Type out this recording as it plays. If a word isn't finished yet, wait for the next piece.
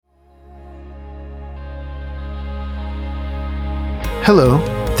Hello,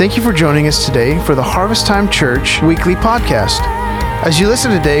 thank you for joining us today for the Harvest Time Church weekly podcast. As you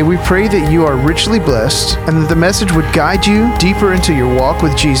listen today, we pray that you are richly blessed and that the message would guide you deeper into your walk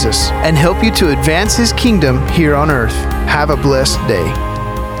with Jesus and help you to advance His kingdom here on earth. Have a blessed day.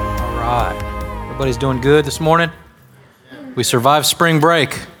 All right. Everybody's doing good this morning? We survived spring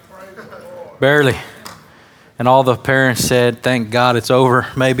break. Barely. And all the parents said, thank God it's over,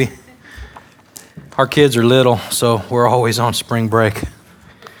 maybe. Our kids are little, so we're always on spring break.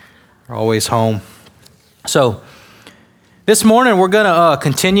 We're always home. So this morning we're going to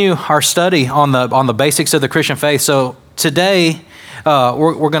continue our study on the basics of the Christian faith. So today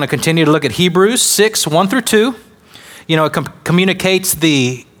we're going to continue to look at Hebrews 6, 1 through 2. You know, it communicates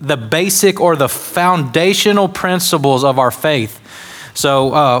the basic or the foundational principles of our faith.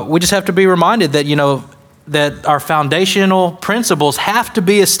 So we just have to be reminded that, that our foundational principles have to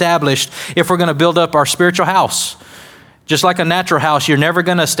be established if we're going to build up our spiritual house. Just like a natural house, you're never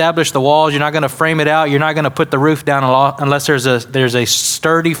going to establish the walls. You're not going to frame it out. You're not going to put the roof down unless there's a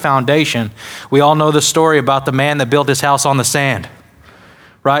sturdy foundation. We all know the story about the man that built his house on the sand,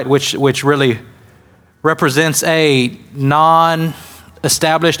 right? Which really represents a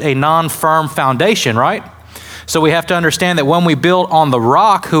non-established, a non-firm foundation, right? So we have to understand that when we build on the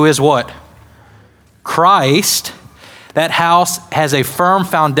rock, who is what? Christ, that house has a firm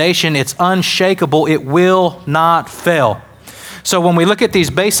foundation. It's unshakable. It will not fail. So when we look at these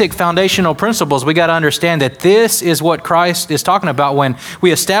basic foundational principles, we got to understand that this is what Christ is talking about. When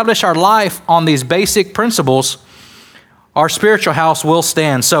we establish our life on these basic principles, our spiritual house will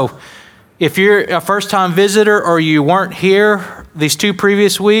stand. So if you're a first-time visitor or you weren't here these 2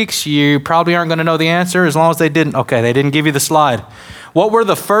 previous weeks, you probably aren't going to know the answer as long as they didn't give you the slide. What were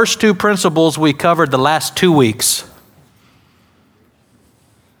the first 2 principles we covered the last 2 weeks?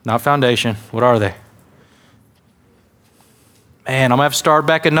 Not foundation. What are they? Man, I'm going to have to start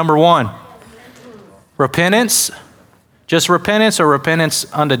back at number 1. Repentance. Just repentance or repentance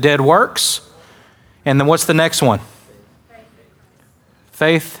unto dead works. And then what's the next one?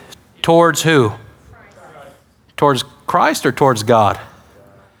 Faith towards who? Towards Christ or towards God?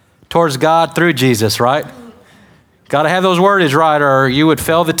 Towards God through Jesus, right? Got to have those wordage right or you would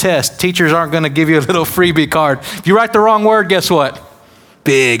fail the test. Teachers aren't going to give you a little freebie card. If you write the wrong word, guess what?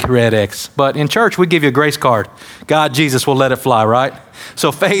 Big red X. But in church, we give you a grace card. God, Jesus will let it fly, right?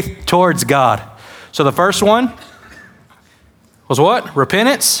 So faith towards God. So the first one was what?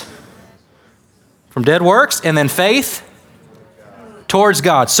 Repentance from dead works, and then faith towards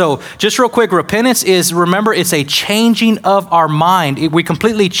God. So just real quick, repentance is, remember, it's a changing of our mind. We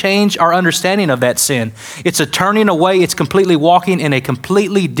completely change our understanding of that sin. It's a turning away. It's completely walking in a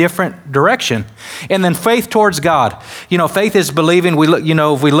completely different direction. And then faith towards God. Faith is believing.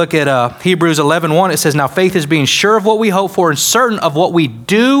 If we look at Hebrews 11:1, it says, now faith is being sure of what we hope for and certain of what we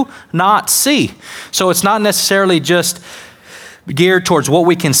do not see. So it's not necessarily just geared towards what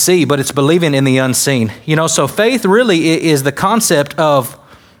we can see, but it's believing in the unseen. So faith really is the concept of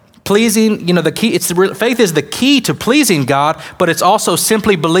pleasing, the key. Faith is the key to pleasing God, but it's also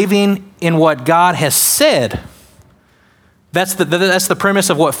simply believing in what God has said. That's the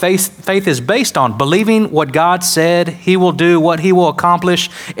premise of what faith is based on, believing what God said He will do, what He will accomplish,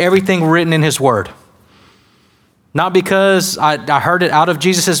 everything written in His Word. Not because I heard it out of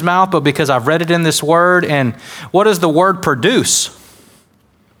Jesus' mouth, but because I've read it in this Word. And what does the Word produce?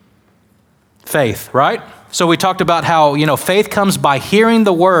 Faith, right? So we talked about how, faith comes by hearing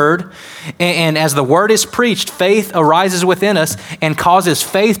the Word. And as the Word is preached, faith arises within us and causes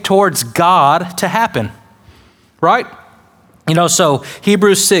faith towards God to happen, right? So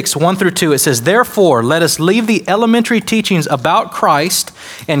Hebrews 6, 1 through 2, it says, therefore, let us leave the elementary teachings about Christ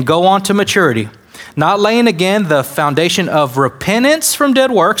and go on to maturity, not laying again the foundation of repentance from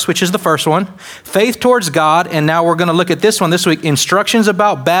dead works, which is the first one, faith towards God, and now we're going to look at this one this week, instructions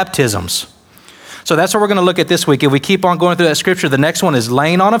about baptisms. So that's what we're going to look at this week. If we keep on going through that scripture, the next one is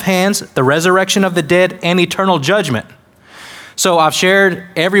laying on of hands, the resurrection of the dead, and eternal judgment. So I've shared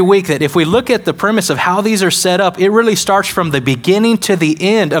every week that if we look at the premise of how these are set up, it really starts from the beginning to the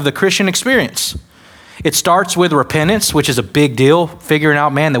end of the Christian experience. It starts with repentance, which is a big deal, figuring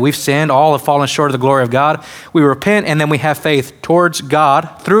out, that we've sinned, all have fallen short of the glory of God. We repent, and then we have faith towards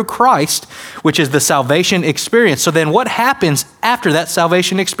God through Christ, which is the salvation experience. So then what happens after that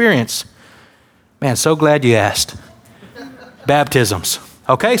salvation experience? Man, so glad you asked. Baptisms.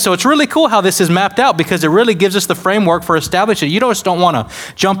 Okay, so it's really cool how this is mapped out because it really gives us the framework for establishing. You just don't want to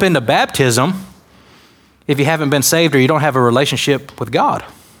jump into baptism if you haven't been saved or you don't have a relationship with God.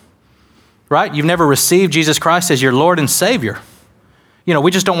 Right? You've never received Jesus Christ as your Lord and Savior.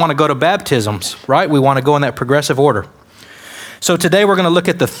 We just don't want to go to baptisms, right? We want to go in that progressive order. So today we're going to look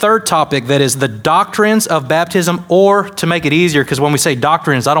at the third topic, that is the doctrines of baptism, or to make it easier, because when we say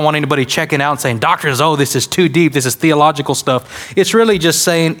doctrines, I don't want anybody checking out and saying doctrines, oh, this is too deep, this is theological stuff. It's really just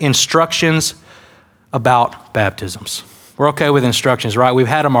saying instructions about baptisms. We're okay with instructions, right? We've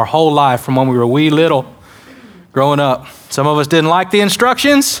had them our whole life from when we were wee little growing up. Some of us didn't like the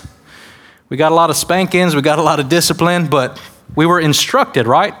instructions. We got a lot of spankings, we got a lot of discipline, but we were instructed,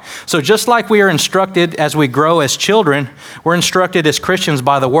 right? So just like we are instructed as we grow as children, we're instructed as Christians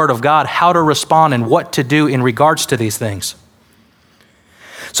by the Word of God how to respond and what to do in regards to these things.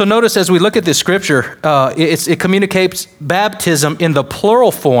 So notice as we look at this scripture, it communicates baptism in the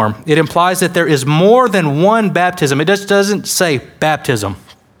plural form. It implies that there is more than one baptism. It just doesn't say baptism,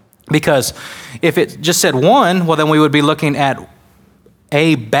 because if it just said one, well, then we would be looking at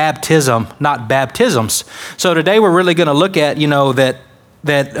a baptism, not baptisms. So today we're really going to look at,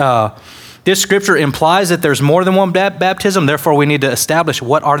 that this scripture implies that there's more than one baptism. Therefore, we need to establish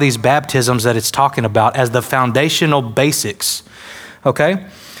what are these baptisms that it's talking about as the foundational basics. Okay?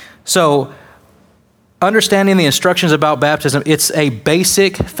 So understanding the instructions about baptism, it's a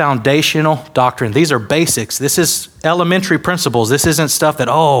basic foundational doctrine. These are basics. This is elementary principles. This isn't stuff that,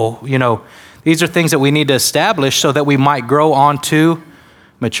 these are things that we need to establish so that we might grow onto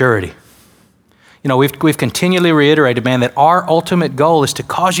maturity. We've continually reiterated, man, that our ultimate goal is to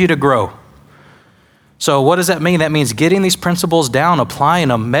cause you to grow. So what does that mean? That means getting these principles down, applying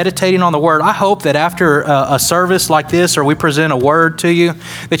them, meditating on the Word. I hope that after a service like this, or we present a word to you,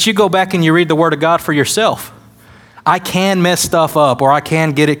 that you go back and you read the Word of God for yourself. I can mess stuff up, or I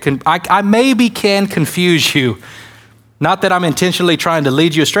can get it, I maybe can confuse you. Not that I'm intentionally trying to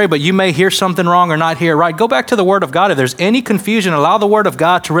lead you astray, but you may hear something wrong or not hear it right. Go back to the Word of God. If there's any confusion, allow the Word of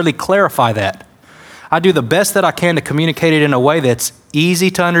God to really clarify that. I do the best that I can to communicate it in a way that's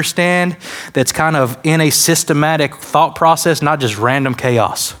easy to understand, that's kind of in a systematic thought process, not just random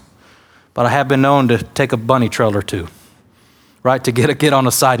chaos. But I have been known to take a bunny trail or two, right, to get on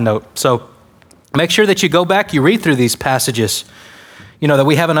a side note. So make sure that you go back, you read through these passages, that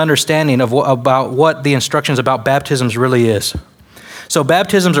we have an understanding of about what the instructions about baptisms really is. So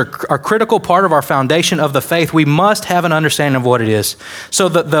baptisms are a critical part of our foundation of the faith. We must have an understanding of what it is. So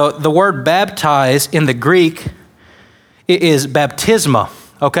the word baptize in the Greek is baptisma,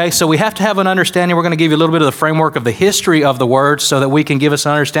 okay? So we have to have an understanding. We're going to give you a little bit of the framework of the history of the word so that we can give us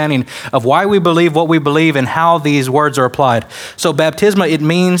an understanding of why we believe what we believe and how these words are applied. So baptisma, it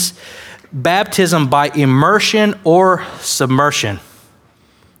means baptism by immersion or submersion.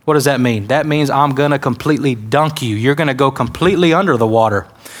 What does that mean? That means I'm going to completely dunk you. You're going to go completely under the water.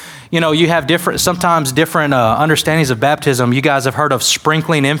 You have sometimes different understandings of baptism. You guys have heard of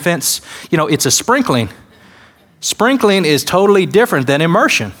sprinkling infants. It's a sprinkling. Sprinkling is totally different than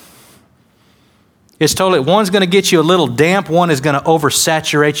immersion. One's going to get you a little damp. One is going to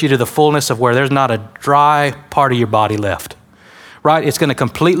oversaturate you to the fullness of where there's not a dry part of your body left. Right? It's going to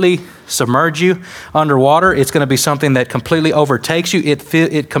completely submerge you underwater. It's going to be something that completely overtakes you.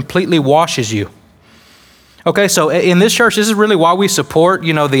 It completely washes you. Okay, so in this church, this is really why we support,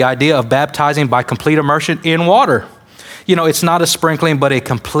 the idea of baptizing by complete immersion in water. It's not a sprinkling, but a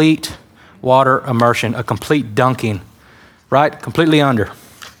complete water immersion, a complete dunking, right? Completely under.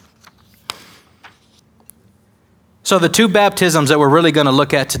 So the two baptisms that we're really going to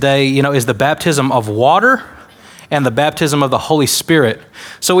look at today, is the baptism of water and the baptism of the Holy Spirit.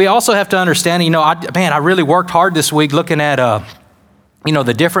 So we also have to understand, I really worked hard this week looking at,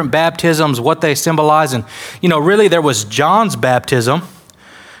 the different baptisms, what they symbolize. And, really there was John's baptism,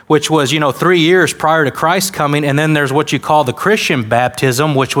 which was, 3 years prior to Christ coming. And then there's what you call the Christian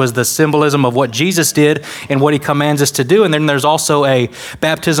baptism, which was the symbolism of what Jesus did and what he commands us to do. And then there's also a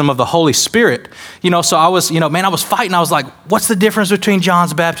baptism of the Holy Spirit. So I was, I was fighting. I was like, what's the difference between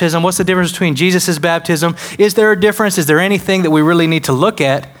John's baptism? What's the difference between Jesus's baptism? Is there a difference? Is there anything that we really need to look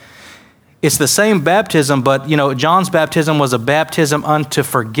at? It's the same baptism, but, John's baptism was a baptism unto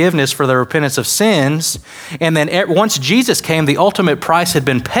forgiveness for the repentance of sins. And then once Jesus came, the ultimate price had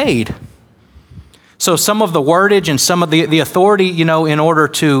been paid. So some of the wordage and some of the authority, in order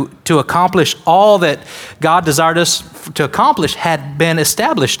to accomplish all that God desired us to accomplish had been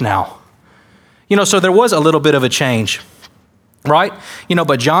established now. So there was a little bit of a change. Right?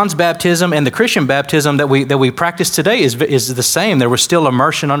 But John's baptism and the Christian baptism that we practice today is the same. There was still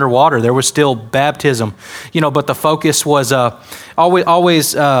immersion underwater. There was still baptism, but the focus was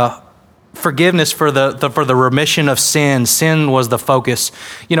always forgiveness for the remission of sin. Sin was the focus.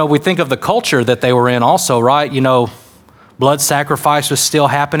 We think of the culture that they were in also, right? Blood sacrifice was still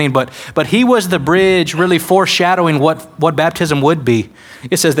happening, but he was the bridge really foreshadowing what baptism would be.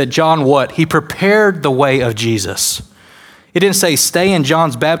 It says that John, he prepared the way of Jesus. He didn't say stay in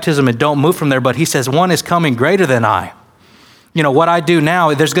John's baptism and don't move from there, but he says one is coming greater than I. You know, what I do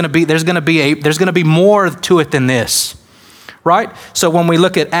now, there's going to be more to it than this. Right? So when we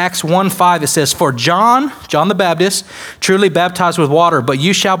look at Acts 1:5, it says, for John the Baptist, truly baptized with water, but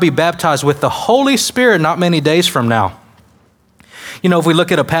you shall be baptized with the Holy Spirit not many days from now. You know, if we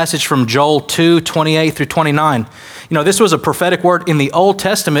look at a passage from Joel 2:28 through 29, you know, this was a prophetic word in the Old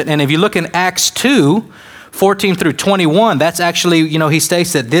Testament. And if you look in Acts 2:14 through 21, that's actually, you know, he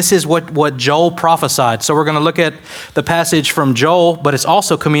states that this is what Joel prophesied. So we're going to look at the passage from Joel, but it's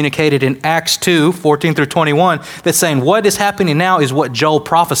also communicated in Acts 2:14 through 21, that's saying what is happening now is what Joel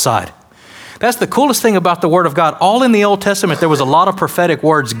prophesied. That's the coolest thing about the Word of God. All in the Old Testament, there was a lot of prophetic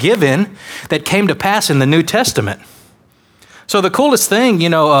words given that came to pass in the New Testament. So the coolest thing, you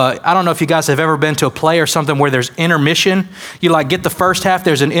know, I don't know if you guys have ever been to a play or something where there's intermission. You like get the first half,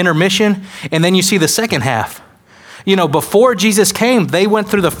 there's an intermission, and then you see the second half. You know, before Jesus came, they went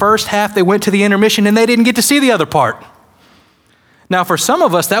through the first half, they went to the intermission, and they didn't get to see the other part. Now, for some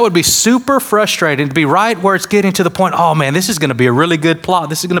of us, that would be super frustrating to be right where it's getting to the point, oh man, this is going to be a really good plot.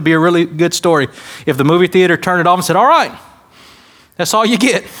 This is going to be a really good story. If the movie theater turned it off and said, all right, that's all you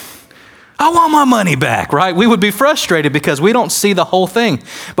get. I want my money back, right? We would be frustrated because we don't see the whole thing.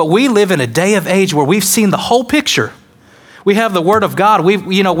 But we live in a day of age where we've seen the whole picture. We have the Word of God.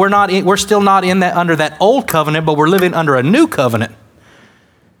 We're still not in that under that old covenant, but we're living under a new covenant.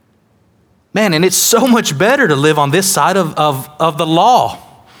 Man, and it's so much better to live on this side of the law.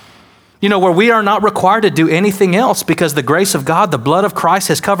 You know, where we are not required to do anything else because the grace of God, the blood of Christ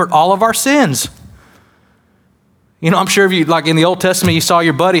has covered all of our sins. You know, I'm sure if you, like in the Old Testament, you saw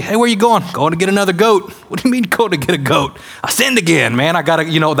your buddy, hey, where you going? Going to get another goat. What do you mean go to get a goat? I sinned again, man. I got to,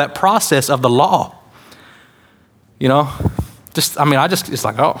 you know, that process of the law. You know, it's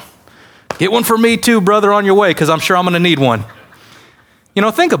like, oh, get one for me too, brother, on your way, because I'm sure I'm going to need one. You know,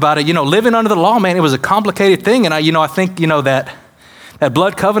 think about it. You know, living under the law, man, it was a complicated thing. And I think, you know, that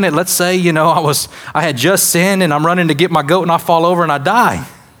blood covenant, let's say, you know, I had just sinned and I'm running to get my goat and I fall over and I die.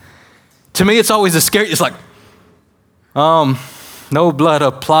 To me, it's always a scary, it's like, no blood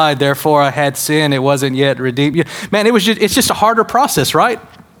applied, therefore I had sin, it wasn't yet redeemed. Man, it's just a harder process, right?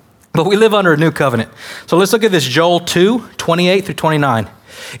 But we live under a new covenant. So let's look at this, Joel 2:28 through 29.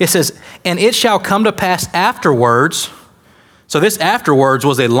 It says, and it shall come to pass afterwards. So this afterwards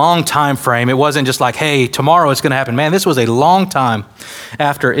was a long time frame. It wasn't just like, hey, tomorrow it's going to happen. Man, this was a long time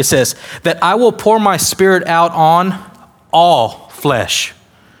after. It says, that I will pour my spirit out on all flesh.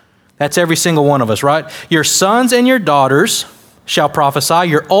 That's every single one of us, right? Your sons and your daughters shall prophesy.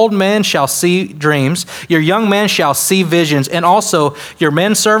 Your old men shall see dreams. Your young men shall see visions. And also your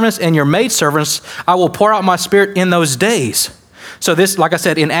men servants and your maid servants, I will pour out my spirit in those days. So this, like I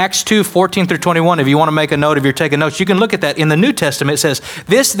said, in Acts 2:14 through 21, if you want to make a note, if you're taking notes, you can look at that. In the New Testament, it says,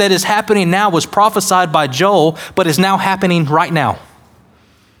 this that is happening now was prophesied by Joel, but is now happening right now.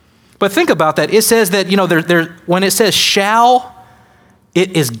 But think about that. It says that, you know, when it says shall,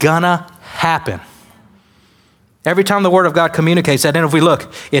 it is gonna happen. Every time the Word of God communicates that, and if we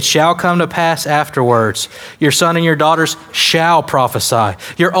look, it shall come to pass afterwards. Your son and your daughters shall prophesy.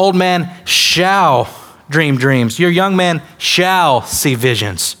 Your old man shall dream dreams. Your young man shall see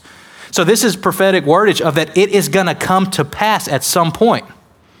visions. So this is prophetic wordage of that it is gonna come to pass at some point.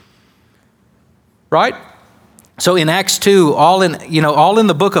 Right? So in Acts 2, all in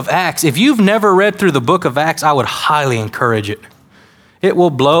the book of Acts, if you've never read through the book of Acts, I would highly encourage it. It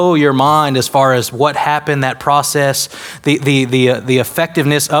will blow your mind as far as what happened, that process, the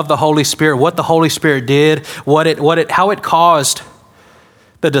effectiveness of the Holy Spirit, what the Holy Spirit did, how it caused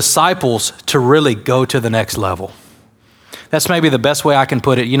the disciples to really go to the next level. That's maybe the best way I can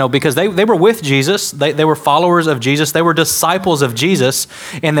put it, you know, because they were with Jesus. They were followers of Jesus. They were disciples of Jesus.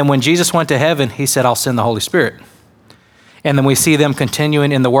 And then when Jesus went to heaven, he said, I'll send the Holy Spirit. And then we see them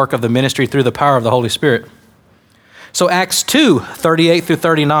continuing in the work of the ministry through the power of the Holy Spirit. So Acts 2:38 through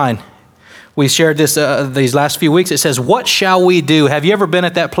 39, we shared this these last few weeks. It says, what shall we do? Have you ever been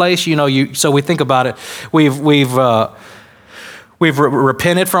at that place? You know, so we think about it. We've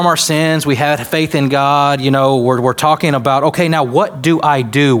repented from our sins. We had faith in God. You know, we're talking about, okay, now what do I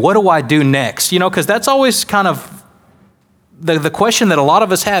do? What do I do next? You know, because that's always kind of the question that a lot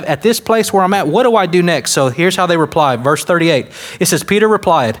of us have at this place where I'm at. What do I do next? So here's how they replied. Verse 38, it says, Peter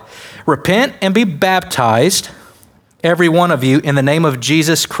replied, repent and be baptized, every one of you, in the name of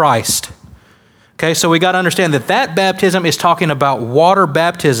Jesus Christ. Okay, so we got to understand that baptism is talking about water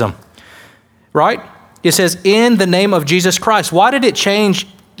baptism, right? It says, in the name of Jesus Christ. Why did it change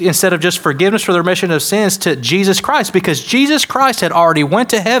instead of just forgiveness for the remission of sins to Jesus Christ? Because Jesus Christ had already went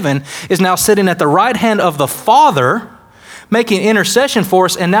to heaven, is now sitting at the right hand of the Father, making intercession for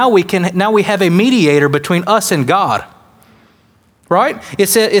us, and now we have a mediator between us and God. Right? It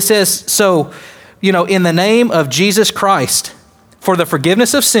says, so, in the name of Jesus Christ, for the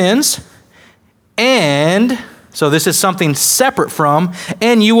forgiveness of sins, and, so this is something separate from,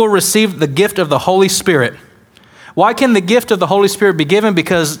 and you will receive the gift of the Holy Spirit. Why can the gift of the Holy Spirit be given?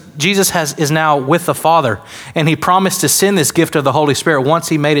 Because Jesus is now with the Father, and he promised to send this gift of the Holy Spirit once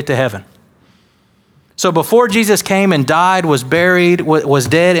he made it to heaven. So before Jesus came and died, was buried, was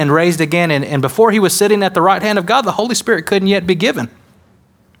dead, and raised again, and before he was sitting at the right hand of God, the Holy Spirit couldn't yet be given.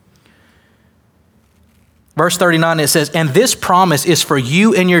 Verse 39, it says, and this promise is for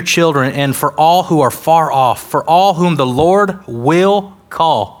you and your children, and for all who are far off, for all whom the Lord will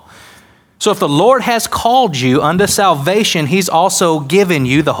call. So if the Lord has called you unto salvation, he's also given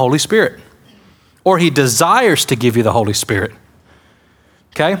you the Holy Spirit, or he desires to give you the Holy Spirit.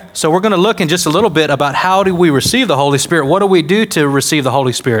 Okay, so we're going to look in just a little bit about how do we receive the Holy Spirit? What do we do to receive the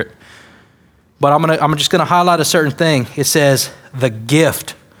Holy Spirit? But I'm just going to highlight a certain thing. It says the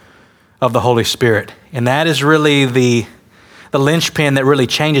gift of the Holy Spirit, and that is really the linchpin that really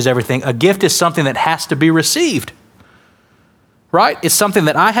changes everything. A gift is something that has to be received. Right? It's something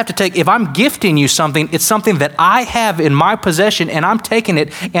that I have to take. If I'm gifting you something, it's something that I have in my possession, and I'm taking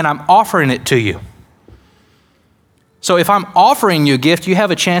it and I'm offering it to you. So if I'm offering you a gift, you have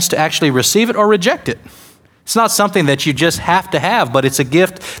a chance to actually receive it or reject it. It's not something that you just have to have, but it's a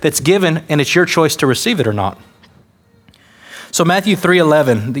gift that's given, and it's your choice to receive it or not. So Matthew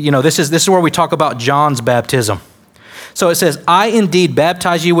 3:11, this is where we talk about John's baptism. So it says, I indeed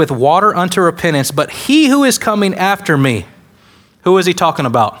baptize you with water unto repentance, but he who is coming after me. Who is he talking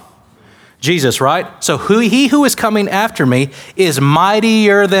about? Jesus, right? So he who is coming after me is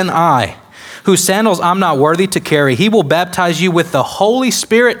mightier than I, whose sandals I'm not worthy to carry. He will baptize you with the Holy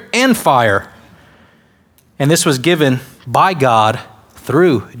Spirit and fire. And this was given by God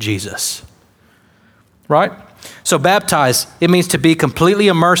through Jesus. Right? So baptize, it means to be completely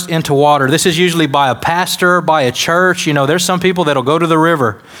immersed into water. This is usually by a pastor, by a church. There's some people that'll go to the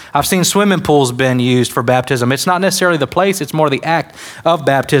river. I've seen swimming pools been used for baptism. It's not necessarily the place, it's more the act of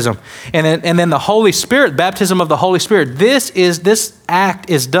baptism. And then the Holy Spirit, baptism of the Holy Spirit. This act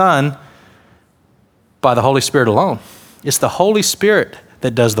is done by the Holy Spirit alone. It's the Holy Spirit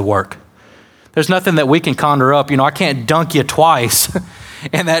that does the work. There's nothing that we can conjure up. I can't dunk you twice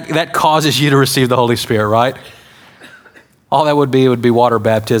and that causes you to receive the Holy Spirit, right? All that would be water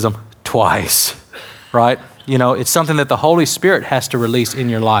baptism twice, right? It's something that the Holy Spirit has to release in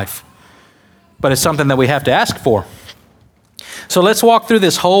your life, but it's something that we have to ask for. So let's walk through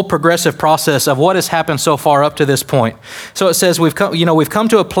this whole progressive process of what has happened so far up to this point. So it says we've come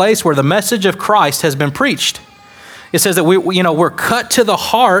to a place where the message of Christ has been preached. It says that we're cut to the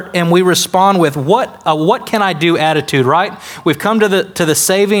heart and we respond with what can I do attitude, right? We've come to the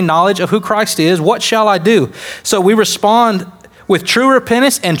saving knowledge of who Christ is. What shall I do? So we respond with true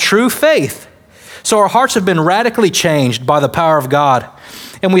repentance and true faith. So our hearts have been radically changed by the power of God.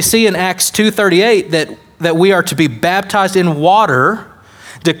 And we see in Acts 2:38 that we are to be baptized in water,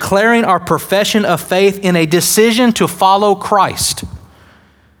 declaring our profession of faith in a decision to follow Christ.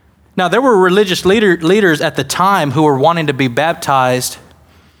 Now, there were religious leaders at the time who were wanting to be baptized.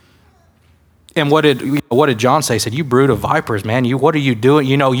 And what did John say? He said, you brood of vipers, man. What are you doing?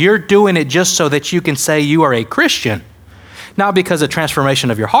 You're doing it just so that you can say you are a Christian, not because of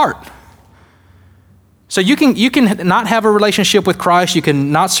transformation of your heart. So you can not have a relationship with Christ. You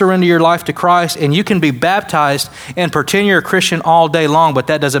can not surrender your life to Christ, and you can be baptized and pretend you're a Christian all day long, but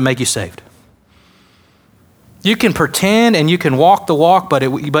that doesn't make you saved. You can pretend and you can walk the walk, but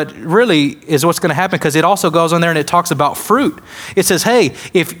really is what's going to happen, because it also goes on there and it talks about fruit. It says, hey,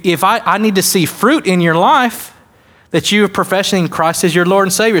 if I need to see fruit in your life, that you are professing Christ as your Lord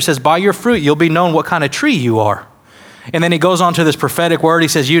and Savior. It says, by your fruit, you'll be known what kind of tree you are. And then he goes on to this prophetic word. He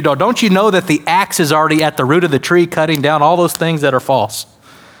says, don't you know that the axe is already at the root of the tree, cutting down all those things that are false,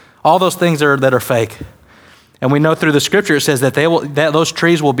 all those things that are fake. And we know through the scripture, it says that those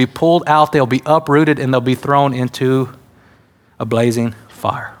trees will be pulled out, they'll be uprooted, and they'll be thrown into a blazing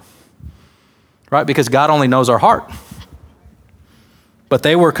fire. Right? Because God only knows our heart. But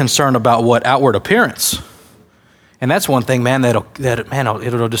they were concerned about what? Outward appearance. And that's one thing, man,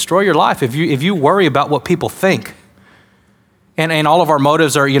 it'll destroy your life if you worry about what people think. And all of our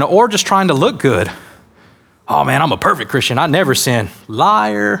motives are, or just trying to look good. Oh man, I'm a perfect Christian. I never sin.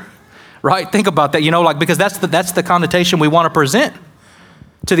 Liar. Right? Think about that, because that's the connotation we want to present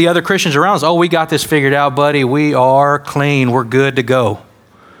to the other Christians around us. Oh, we got this figured out, buddy. We are clean. We're good to go.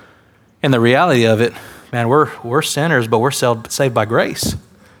 And the reality of it, man, we're sinners, but we're saved by grace.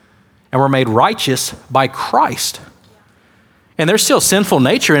 And we're made righteous by Christ. And there's still sinful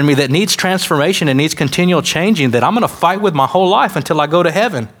nature in me that needs transformation and needs continual changing that I'm going to fight with my whole life until I go to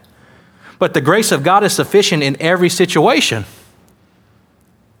heaven. But the grace of God is sufficient in every situation.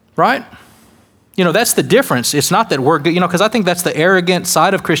 Right? That's the difference. It's not that we're good, because I think that's the arrogant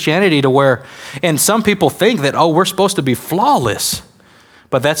side of Christianity to where, and some people think that, we're supposed to be flawless.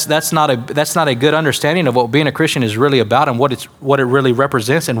 But that's not a good understanding of what being a Christian is really about and what it really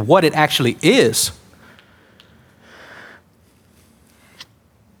represents and what it actually is.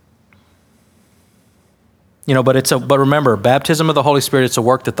 But remember, baptism of the Holy Spirit, it's a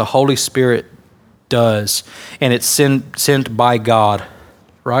work that the Holy Spirit does, and it's sent by God,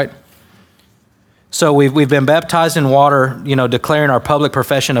 right? So we've been baptized in water, declaring our public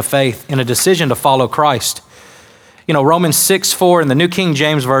profession of faith in a decision to follow Christ. Romans 6:4 in the New King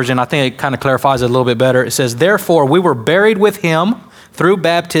James Version, I think it kind of clarifies it a little bit better. It says, "Therefore we were buried with him through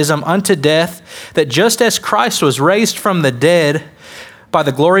baptism unto death, that just as Christ was raised from the dead by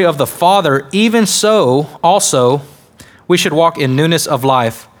the glory of the Father, even so also we should walk in newness of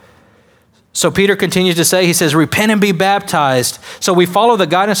life." So Peter continues to say, he says, "Repent and be baptized." So we follow the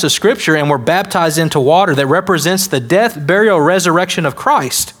guidance of Scripture and we're baptized into water that represents the death, burial, resurrection of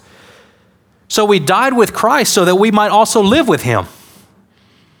Christ. So we died with Christ so that we might also live with him.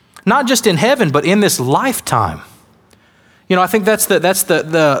 Not just in heaven, but in this lifetime. I think that's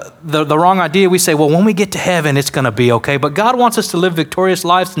the wrong idea. We say, well, when we get to heaven, it's going to be okay. But God wants us to live victorious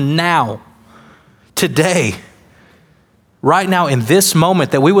lives now, today, right now, in this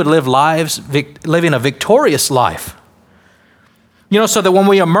moment, that we would live living a victorious life. So that when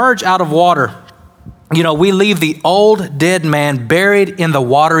we emerge out of water, we leave the old dead man buried in the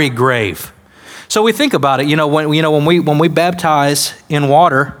watery grave. So we think about it. When we baptize in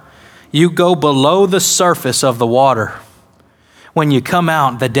water, you go below the surface of the water. When you come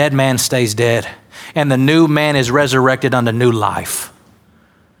out, the dead man stays dead, and the new man is resurrected unto new life.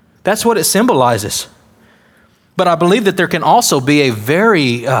 That's what it symbolizes. But I believe that there can also be a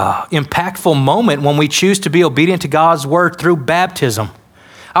very impactful moment when we choose to be obedient to God's word through baptism.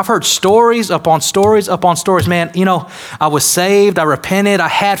 I've heard stories upon stories upon stories. Man, I was saved, I repented, I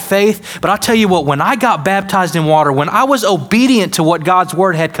had faith. But I'll tell you what, when I got baptized in water, when I was obedient to what God's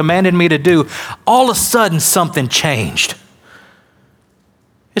word had commanded me to do, all of a sudden something changed.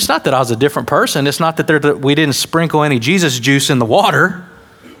 It's not that I was a different person. It's not that we didn't sprinkle any Jesus juice in the water.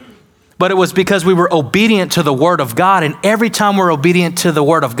 But it was because we were obedient to the word of God. And every time we're obedient to the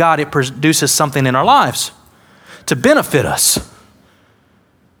word of God, it produces something in our lives to benefit us.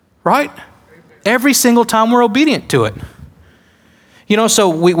 Right? Every single time we're obedient to it. So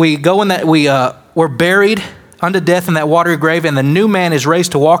we go in that, we're buried unto death in that watery grave, and the new man is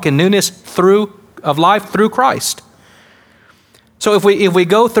raised to walk in newness of life through Christ. So if we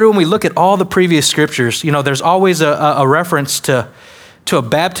go through and we look at all the previous scriptures, there's always a reference to a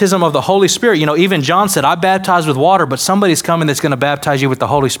baptism of the Holy Spirit. Even John said, "I baptize with water, but somebody's coming that's going to baptize you with the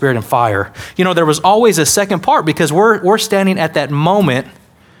Holy Spirit and fire." There was always a second part because we're standing at that moment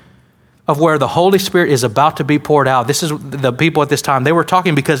of where the Holy Spirit is about to be poured out. This is the people at this time. They were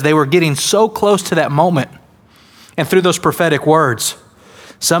talking because they were getting so close to that moment. And through those prophetic words,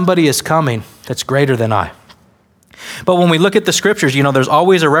 somebody is coming that's greater than I. But when we look at the scriptures, there's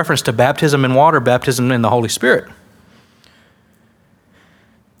always a reference to baptism in water, baptism in the Holy Spirit.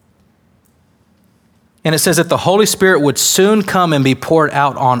 And it says that the Holy Spirit would soon come and be poured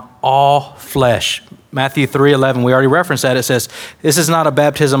out on all flesh. Matthew 3:11, we already referenced that. It says, this is not a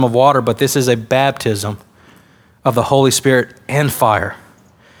baptism of water, but this is a baptism of the Holy Spirit and fire.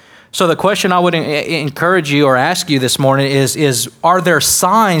 So the question I would encourage you or ask you this morning is are there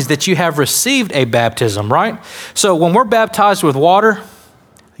signs that you have received a baptism, right? So when we're baptized with water,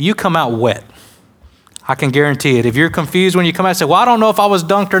 you come out wet. I can guarantee it. If you're confused when you come out and say, well, I don't know if I was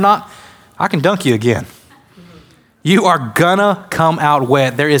dunked or not, I can dunk you again. You are gonna come out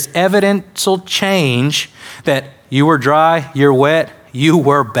wet. There is evidential change that you were dry, you're wet, you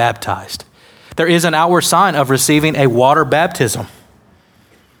were baptized. There is an outward sign of receiving a water baptism.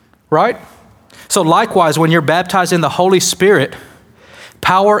 Right? So likewise, when you're baptized in the Holy Spirit,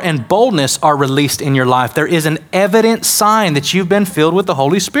 power and boldness are released in your life. There is an evident sign that you've been filled with the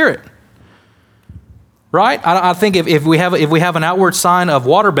Holy Spirit. Right? I think if we have an outward sign of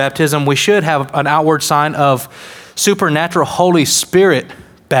water baptism, we should have an outward sign of supernatural Holy Spirit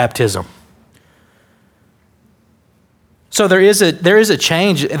baptism. So there is a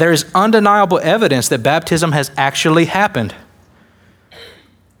change. There is undeniable evidence that baptism has actually happened.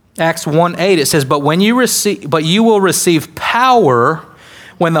 Acts 1:8, it says, but you will receive power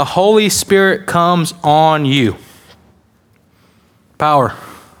when the Holy Spirit comes on you. Power,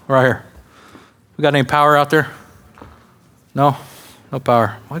 right here. We got any power out there? No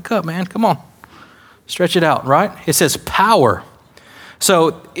power. Wake up, man. Come on. Stretch it out, right? It says power.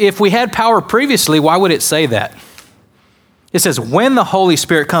 So if we had power previously, why would it say that? It says, when the Holy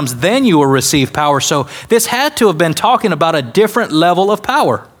Spirit comes, then you will receive power. So this had to have been talking about a different level of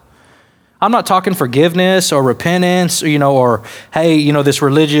power. I'm not talking forgiveness or repentance, or hey, this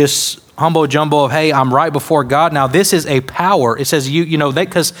religious humbo jumbo of, hey, I'm right before God. Now this is a power. It says,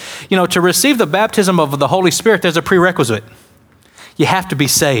 because to receive the baptism of the Holy Spirit, there's a prerequisite. You have to be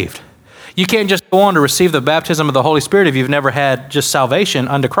saved. You can't just go on to receive the baptism of the Holy Spirit if you've never had just salvation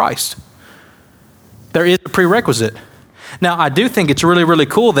unto Christ. There is a prerequisite. Now, I do think it's really, really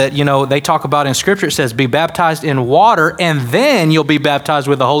cool that, they talk about in Scripture, it says, be baptized in water, and then you'll be baptized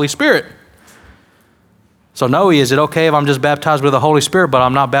with the Holy Spirit. So, Noe, is it okay if I'm just baptized with the Holy Spirit, but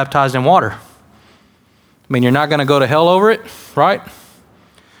I'm not baptized in water? I mean, you're not going to go to hell over it, right?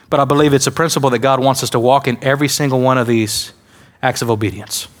 But I believe it's a principle that God wants us to walk in every single one of these acts of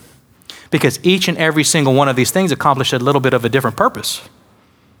obedience. Because each and every single one of these things accomplish a little bit of a different purpose.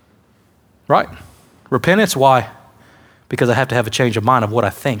 Right? Repentance, why? Because I have to have a change of mind of what I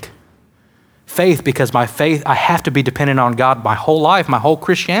think. Faith, because my faith, I have to be dependent on God my whole life, my whole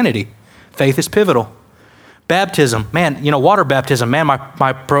Christianity. Faith is pivotal. Baptism, man, water baptism, man,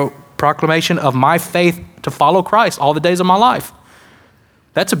 my proclamation of my faith to follow Christ all the days of my life.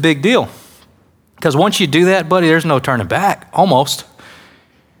 That's a big deal. Because once you do that, buddy, there's no turning back, almost.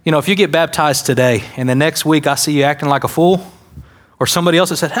 If you get baptized today and the next week I see you acting like a fool, or somebody else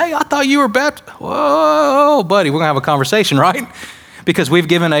that said, hey, I thought you were baptized. Whoa, buddy, we're going to have a conversation, right? Because we've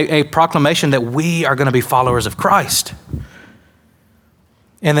given a proclamation that we are going to be followers of Christ.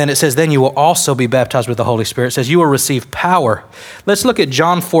 And then it says, then you will also be baptized with the Holy Spirit. It says you will receive power. Let's look at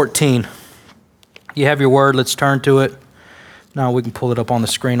John 14. You have your word. Let's turn to it. Now we can pull it up on the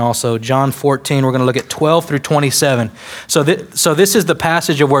screen also. John 14, we're going to look at 12 through 27. So this is the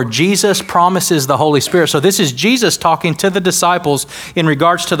passage of where Jesus promises the Holy Spirit. So this is Jesus talking to the disciples in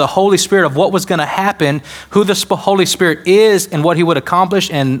regards to the Holy Spirit, of what was going to happen, who the Holy Spirit is, and what he would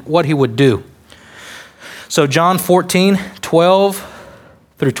accomplish and what he would do. So John 14, 12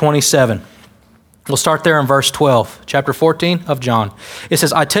 through 27. We'll start there in verse 12, chapter 14 of John. It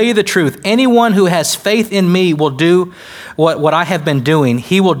says, I tell you the truth, anyone who has faith in me will do what I have been doing.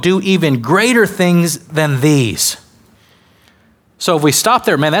 He will do even greater things than these. So if we stop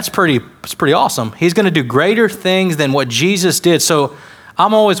there, man, it's pretty awesome. He's going to do greater things than what Jesus did. So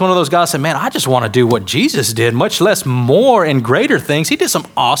I'm always one of those guys that say, man, I just want to do what Jesus did, much less more and greater things. He did some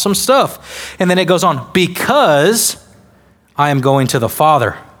awesome stuff. And then it goes on, because I am going to the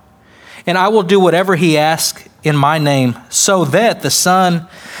Father. And I will do whatever he asks in my name, so that the Son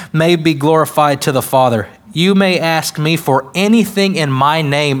may be glorified to the Father. You may ask me for anything in my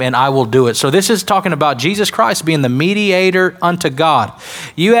name, and I will do it. So this is talking about Jesus Christ being the mediator unto God.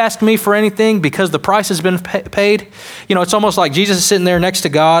 You ask me for anything because the price has been paid. It's almost like Jesus is sitting there next to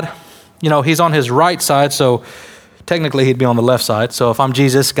God. He's on his right side, so technically he'd be on the left side. So if I'm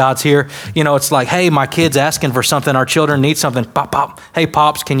Jesus, God's here. It's like, hey, my kid's asking for something. Our children need something. Pop, pop. Hey,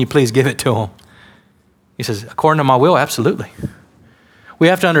 Pops, can you please give it to them? He says, according to my will, absolutely. We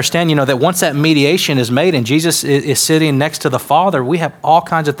have to understand, that once that mediation is made and Jesus is sitting next to the Father, we have all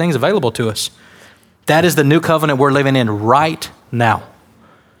kinds of things available to us. That is the new covenant we're living in right now.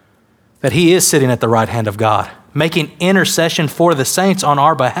 That he is sitting at the right hand of God, making intercession for the saints on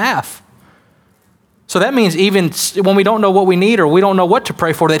our behalf. So that means even when we don't know what we need or we don't know what to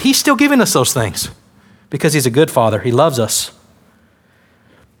pray for, that he's still giving us those things because he's a good Father. He loves us.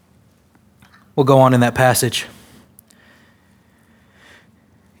 We'll go on in that passage.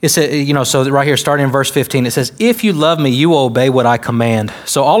 It says, so right here, starting in verse 15, it says, if you love me, you will obey what I command.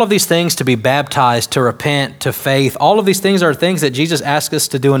 So all of these things, to be baptized, to repent, to faith, all of these things are things that Jesus asks us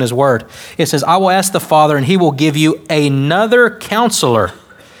to do in his word. It says, I will ask the Father and he will give you another counselor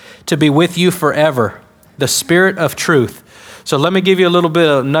to be with you forever, the Spirit of truth. So let me give you a little bit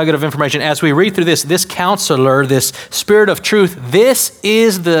of nugget of information. As we read through this counselor, this Spirit of truth, this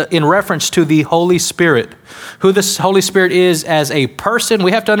is in reference to the Holy Spirit. Who the Holy Spirit is as a person,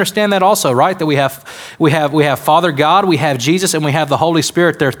 we have to understand that also, right? That we have Father God, we have Jesus, and we have the Holy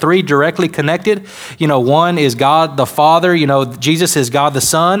Spirit. They're three directly connected. One is God the Father, Jesus is God the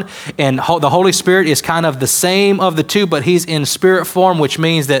Son, and the Holy Spirit is kind of the same of the two, but he's in spirit form, which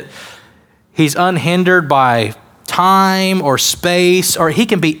means that he's unhindered by time or space, or he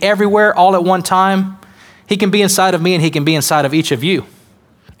can be everywhere all at one time. He can be inside of me and he can be inside of each of you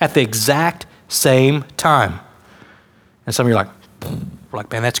at the exact same time. And some of you are like, We're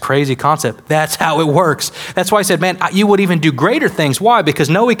like, man, that's a crazy concept. That's how it works. That's why I said, man, you would even do greater things. Why? Because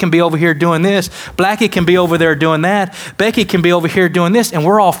Noe can be over here doing this. Blackie can be over there doing that. Becky can be over here doing this. And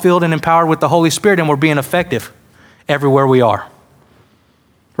we're all filled and empowered with the Holy Spirit, and we're being effective everywhere we are.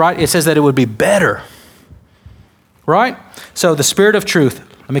 Right? It says that it would be better. Right? So the Spirit of truth.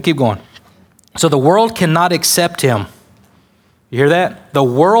 Let me keep going. So the world cannot accept him. You hear that? The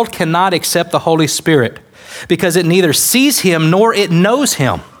world cannot accept the Holy Spirit because it neither sees him nor it knows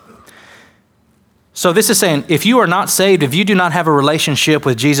him. So this is saying, if you are not saved, if you do not have a relationship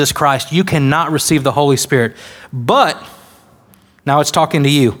with Jesus Christ, you cannot receive the Holy Spirit. But, now it's talking to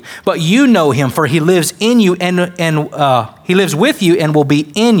you, but you know him, for he lives in you and he lives with you and will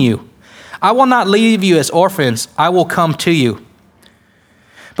be in you. I will not leave you as orphans. I will come to you.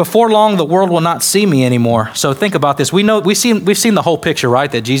 Before long, the world will not see me anymore. So think about this. We've seen the whole picture,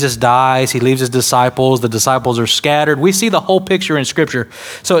 right? That Jesus dies, he leaves his disciples, the disciples are scattered. We see the whole picture in Scripture.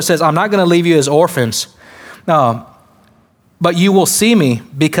 So it says, I'm not going to leave you as orphans, but you will see me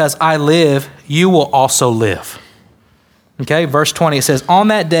because I live, you will also live. Okay, verse 20, it says, on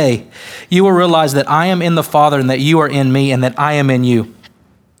that day, you will realize that I am in the Father and that you are in me and that I am in you.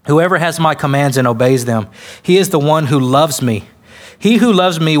 Whoever has my commands and obeys them, he is the one who loves me. He who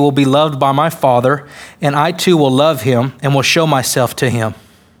loves me will be loved by my Father, and I too will love him and will show myself to him.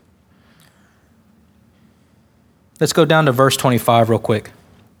 Let's go down to verse 25 real quick.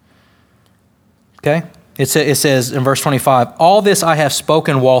 Okay? It says in verse 25, all this I have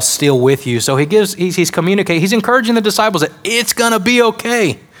spoken while still with you. So he's communicating, he's encouraging the disciples that it's going to be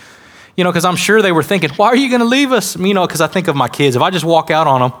okay. You know, because I'm sure they were thinking, why are you going to leave us? You know, because I think of my kids. If I just walk out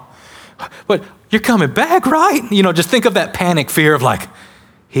on them, but you're coming back, right? You know, just think of that panic fear of like,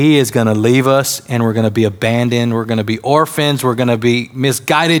 he is going to leave us and we're going to be abandoned. We're going to be orphans. We're going to be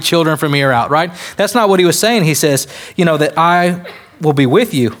misguided children from here out, right? That's not what he was saying. He says, you know, that I will be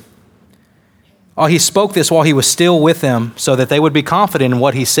with you. Oh, he spoke this while he was still with them so that they would be confident in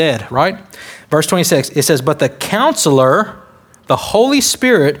what he said, right? Verse 26, it says, but the counselor, the Holy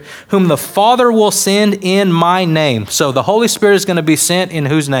Spirit, whom the Father will send in my name. So the Holy Spirit is going to be sent in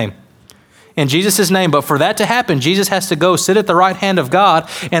whose name? In Jesus' name. But for that to happen, Jesus has to go sit at the right hand of God,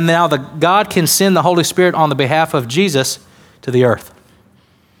 and now God can send the Holy Spirit on the behalf of Jesus to the earth.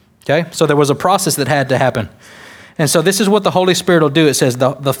 Okay? So there was a process that had to happen. And so this is what the Holy Spirit will do. It says,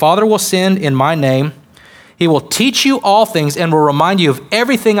 the Father will send in my name. He will teach you all things and will remind you of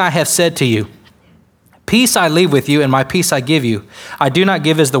everything I have said to you. Peace I leave with you, and my peace I give you. I do not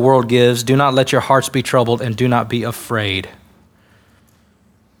give as the world gives. Do not let your hearts be troubled, and do not be afraid.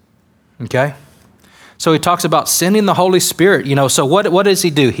 Okay? So he talks about sending the Holy Spirit. You know, so what does he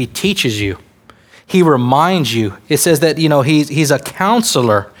do? He teaches you. He reminds you. It says that, you know, he's a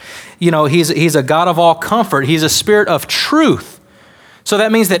counselor. You know, he's a God of all comfort. He's a Spirit of truth. So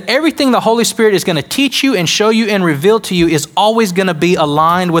that means that everything the Holy Spirit is going to teach you and show you and reveal to you is always going to be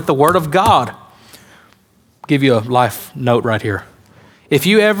aligned with the Word of God. I'll give you a life note right here. If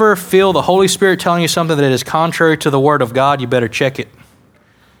you ever feel the Holy Spirit telling you something that is contrary to the Word of God, you better check it.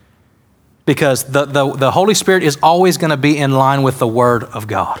 Because the Holy Spirit is always going to be in line with the Word of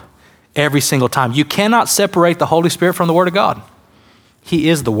God. Every single time. You cannot separate the Holy Spirit from the Word of God. He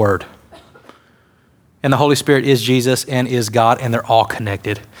is the Word. And the Holy Spirit is Jesus and is God, and they're all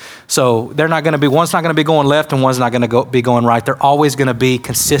connected. So they're not going to be, one's not going to be going left and one's not going to be going right. They're always going to be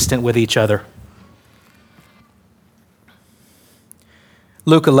consistent with each other.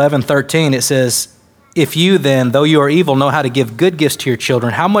 Luke 11:13, it says, if you then, though you are evil, know how to give good gifts to your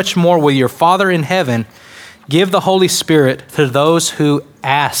children, how much more will your Father in heaven give the Holy Spirit to those who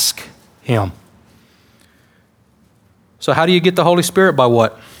ask him? So how do you get the Holy Spirit? By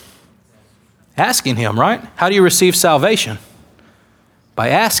what? Asking him, right? How do you receive salvation? By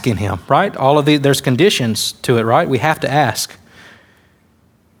asking him, right? There's conditions to it, right? We have to ask.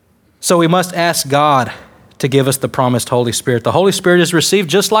 So we must ask God to give us the promised Holy Spirit. The Holy Spirit is received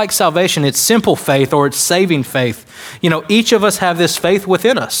just like salvation. It's simple faith or it's saving faith. You know, each of us have this faith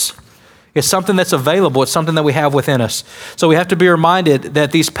within us. It's something that's available. It's something that we have within us. So we have to be reminded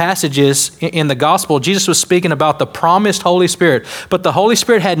that these passages in the gospel, Jesus was speaking about the promised Holy Spirit, but the Holy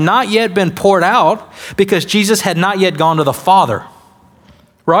Spirit had not yet been poured out because Jesus had not yet gone to the Father,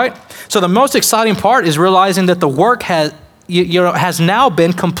 right? So the most exciting part is realizing that the work has now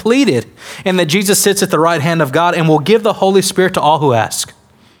been completed and that Jesus sits at the right hand of God and will give the Holy Spirit to all who ask.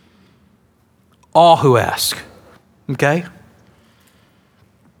 All who ask, okay?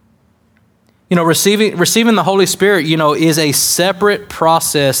 You know, receiving the Holy Spirit, you know, is a separate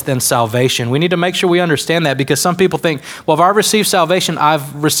process than salvation. We need to make sure we understand that because some people think, well, if I receive salvation,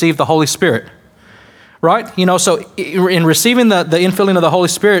 I've received the Holy Spirit, right? So in receiving the infilling of the Holy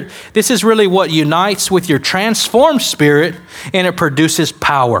Spirit, this is really what unites with your transformed spirit, and it produces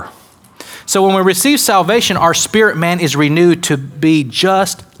power. So when we receive salvation, our spirit man is renewed to be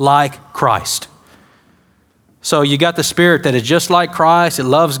just like Christ. So you got the spirit that is just like Christ. It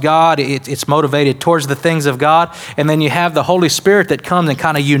loves God. It's motivated towards the things of God. And then you have the Holy Spirit that comes and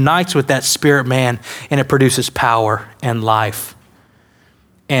kind of unites with that spirit man, and it produces power and life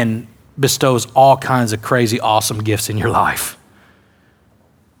and bestows all kinds of crazy, awesome gifts in your life.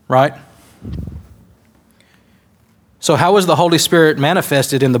 Right? So how was the Holy Spirit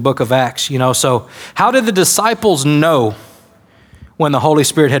manifested in the book of Acts? So how did the disciples know when the Holy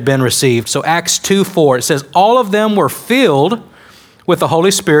Spirit had been received? So Acts 2:4, it says, all of them were filled with the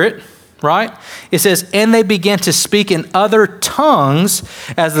Holy Spirit, right? It says, and they began to speak in other tongues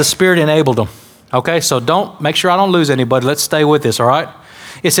as the Spirit enabled them. Okay, so make sure I don't lose anybody. Let's stay with this, all right?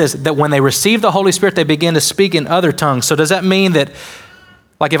 It says that when they received the Holy Spirit, they began to speak in other tongues. So does that mean that,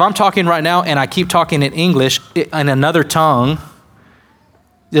 like if I'm talking right now and I keep talking in English in another tongue,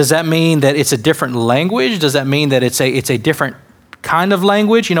 does that mean that it's a different language? Does that mean that it's a different kind of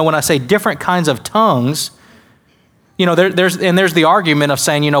language? When I say different kinds of tongues, there's the argument of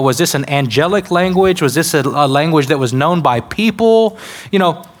saying, was this an angelic language? Was this a language that was known by people?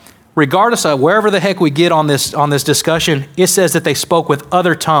 Regardless of wherever the heck we get on this discussion, it says that they spoke with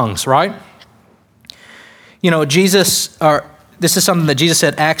other tongues, right? This is something that Jesus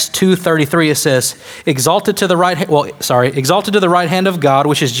said, Acts 2:33, it says, exalted to the right hand of God,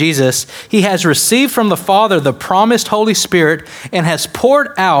 which is Jesus, he has received from the Father the promised Holy Spirit and has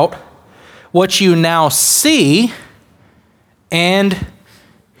poured out what you now see and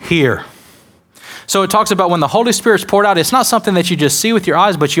hear. So it talks about when the Holy Spirit's poured out, it's not something that you just see with your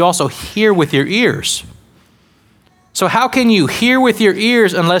eyes, but you also hear with your ears. So how can you hear with your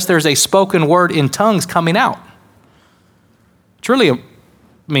ears unless there's a spoken word in tongues coming out? It's really,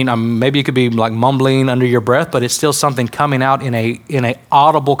 maybe you could be like mumbling under your breath, but it's still something coming out in a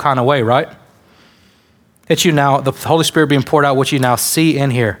audible kind of way, right? That the Holy Spirit being poured out, what you now see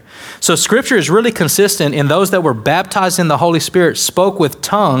and hear. So Scripture is really consistent in those that were baptized in the Holy Spirit spoke with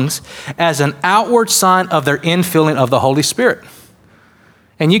tongues as an outward sign of their infilling of the Holy Spirit.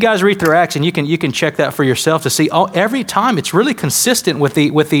 And you guys read through Acts, and you can check that for yourself to see. Every time it's really consistent with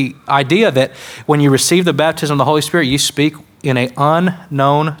the idea that when you receive the baptism of the Holy Spirit, you speak in an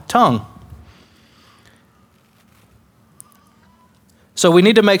unknown tongue. So we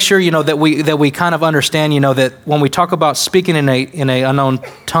need to make sure, that we kind of understand, that when we talk about speaking in a unknown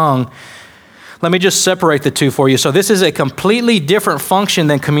tongue, let me just separate the two for you. So this is a completely different function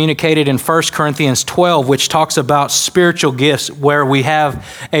than communicated in 1 Corinthians 12, which talks about spiritual gifts, where we have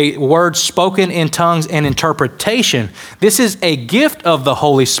a word spoken in tongues and interpretation. This is a gift of the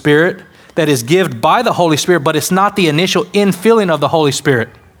Holy Spirit that is given by the Holy Spirit, but it's not the initial infilling of the Holy Spirit,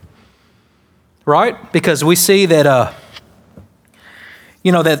 right? Because we see that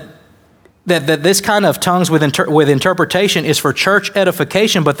that this kind of tongues with interpretation is for church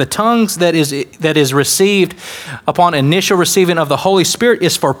edification, but the tongues that is received upon initial receiving of the Holy Spirit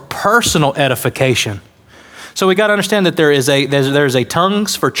is for personal edification. So we got to understand that there's a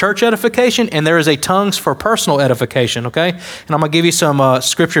tongues for church edification, and there is a tongues for personal edification, okay? And I'm going to give you some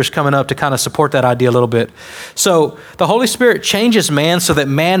scriptures coming up to kind of support that idea a little bit. So the Holy Spirit changes man so that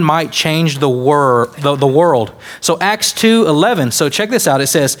man might change the world. So Acts 2:11, so check this out. It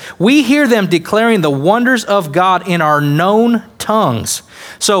says, we hear them declaring the wonders of God in our known tongues.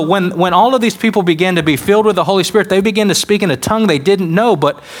 So when all of these people began to be filled with the Holy Spirit, they began to speak in a tongue they didn't know.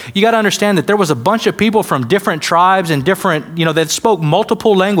 But you got to understand that there was a bunch of people from different tribes and different, that spoke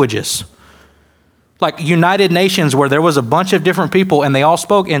multiple languages. Like United Nations, where there was a bunch of different people and they all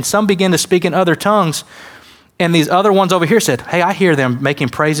spoke, and some began to speak in other tongues. And these other ones over here said, hey, I hear them making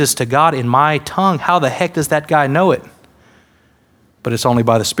praises to God in my tongue. How the heck does that guy know it? But it's only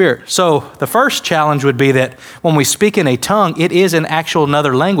by the Spirit. So the first challenge would be that when we speak in a tongue, it is an actual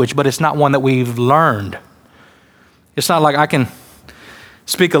another language, but it's not one that we've learned. It's not like I can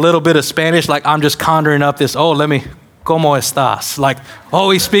speak a little bit of Spanish, like I'm just conjuring up this, ¿cómo estás? Like,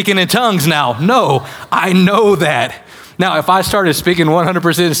 he's speaking in tongues now. No, I know that. Now, if I started speaking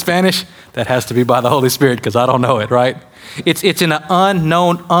 100% Spanish, that has to be by the Holy Spirit because I don't know it, right? It's in an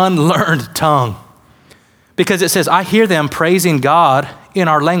unknown, unlearned tongue. Because it says, I hear them praising God in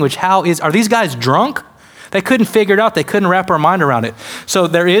our language. Are these guys drunk? They couldn't figure it out. They couldn't wrap our mind around it. So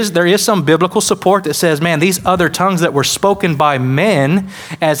there is some biblical support that says, man, these other tongues that were spoken by men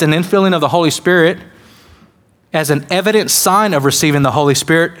as an infilling of the Holy Spirit, as an evident sign of receiving the Holy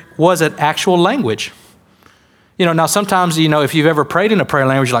Spirit, was an actual language. Now sometimes, if you've ever prayed in a prayer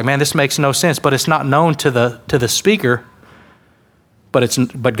language, you're like, man, this makes no sense, but it's not known to the speaker,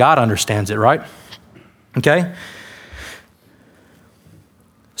 but God understands it, right? Okay?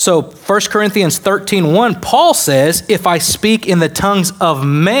 So 1 Corinthians 13:1, Paul says, if I speak in the tongues of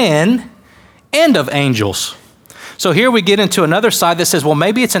men and of angels. So here we get into another side that says, well,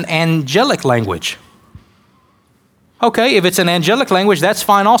 maybe it's an angelic language. Okay, if it's an angelic language, that's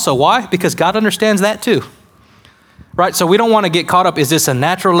fine also. Why? Because God understands that too. Right? So we don't want to get caught up, is this a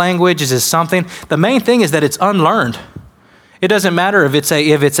natural language? Is this something? The main thing is that it's unlearned. It doesn't matter if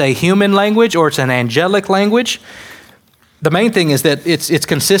it's a human language or it's an angelic language. The main thing is that it's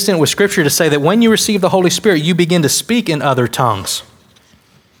consistent with Scripture to say that when you receive the Holy Spirit, you begin to speak in other tongues.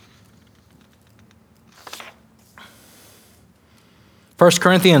 1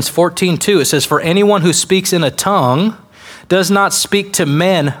 Corinthians 14:2, it says, for anyone who speaks in a tongue does not speak to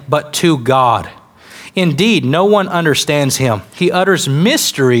men, but to God. Indeed, no one understands him. He utters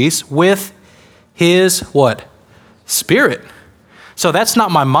mysteries with his what? Spirit. So that's not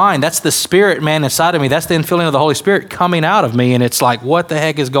my mind. That's the Spirit, man, inside of me. That's the infilling of the Holy Spirit coming out of me. And it's like, what the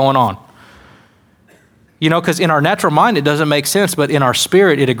heck is going on? Because in our natural mind, it doesn't make sense. But in our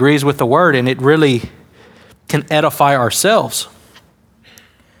spirit, it agrees with the Word. And it really can edify ourselves.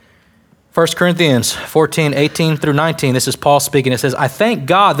 1 Corinthians 14:18 through 19. This is Paul speaking. It says, I thank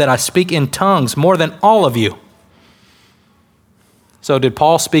God that I speak in tongues more than all of you. So did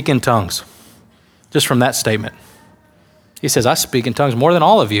Paul speak in tongues? Just from that statement. He says, I speak in tongues more than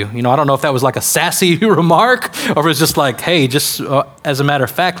all of you. I don't know if that was like a sassy remark or if it was just like, hey, just as a matter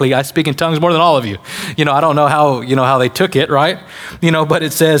of factly, I speak in tongues more than all of you. I don't know how they took it, right? But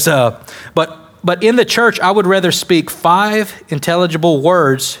it says, but in the church, I would rather speak 5 intelligible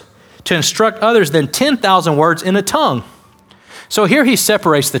words to instruct others than 10,000 words in a tongue. So here he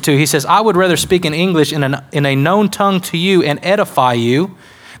separates the two. He says, I would rather speak in English in a known tongue to you and edify you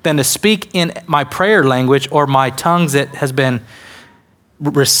than to speak in my prayer language or my tongues that has been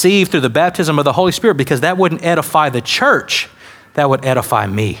received through the baptism of the Holy Spirit, because that wouldn't edify the church. That would edify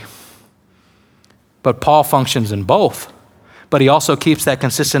me. But Paul functions in both. But he also keeps that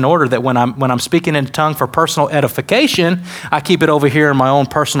consistent order that when I'm speaking in tongue for personal edification, I keep it over here in my own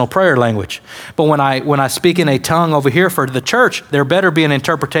personal prayer language. But when I speak in a tongue over here for the church, there better be an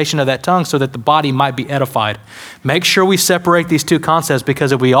interpretation of that tongue so that the body might be edified. Make sure we separate these two concepts,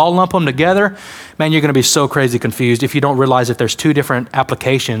 because if we all lump them together, man, you're going to be so crazy confused if you don't realize that there's 2 different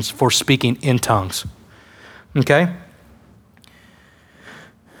applications for speaking in tongues. Okay?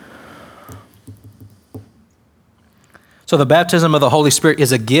 So the baptism of the Holy Spirit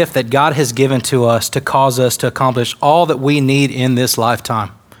is a gift that God has given to us to cause us to accomplish all that we need in this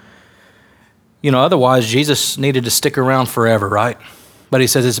lifetime. Otherwise, Jesus needed to stick around forever, right? But he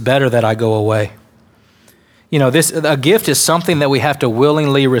says it's better that I go away. A gift is something that we have to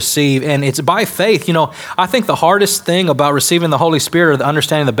willingly receive, and it's by faith. I think the hardest thing about receiving the Holy Spirit or the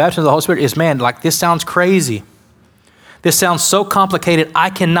understanding the baptism of the Holy Spirit is, man, like this sounds crazy. This sounds so complicated, I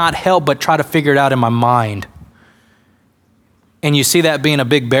cannot help but try to figure it out in my mind. And you see that being a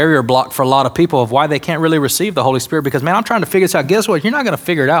big barrier block for a lot of people of why they can't really receive the Holy Spirit, because, man, I'm trying to figure this out. Guess what? You're not going to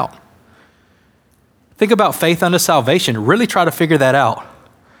figure it out. Think about faith unto salvation. Really try to figure that out.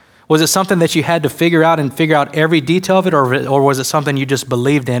 Was it something that you had to figure out and figure out every detail of it, or was it something you just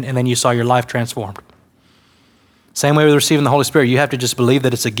believed in and then you saw your life transformed? Same way with receiving the Holy Spirit. You have to just believe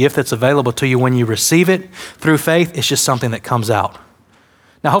that it's a gift that's available to you when you receive it through faith. It's just something that comes out.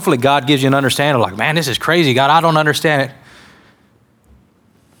 Now, hopefully God gives you an understanding of like, man, this is crazy. God, I don't understand it.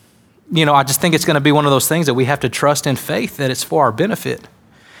 I just think it's going to be one of those things that we have to trust in faith that it's for our benefit.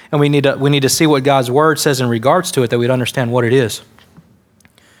 And we need to see what God's word says in regards to it, that we'd understand what it is.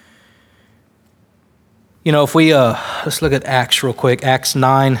 If we, let's look at Acts real quick. Acts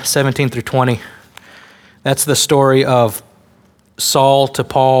 9:17 through 20. That's the story of Saul to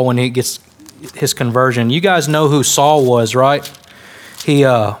Paul when he gets his conversion. You guys know who Saul was, right? He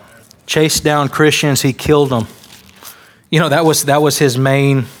chased down Christians. He killed them. That was his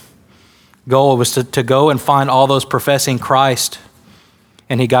main goal, was to go and find all those professing Christ.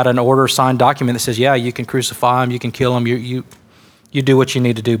 And he got an order signed document that says, yeah, you can crucify him, you can kill him, you do what you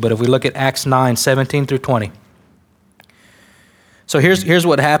need to do. But if we look at Acts 9:17 through 20. So here's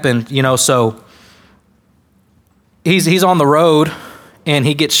what happened, so he's on the road and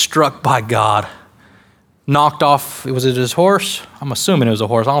he gets struck by God. Knocked off, was it his horse? I'm assuming it was a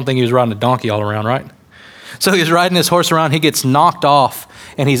horse. I don't think he was riding a donkey all around, right? So he's riding his horse around, he gets knocked off,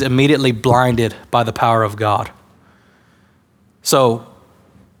 and he's immediately blinded by the power of God. So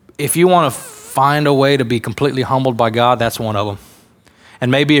if you want to find a way to be completely humbled by God, that's one of them.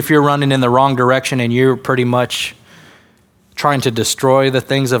 And maybe if you're running in the wrong direction and you're pretty much trying to destroy the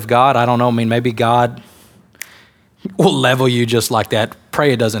things of God, I don't know, maybe God will level you just like that.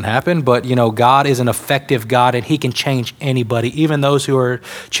 Pray it doesn't happen, but God is an effective God and he can change anybody, even those who are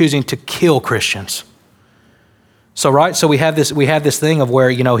choosing to kill Christians. So we have this thing of where,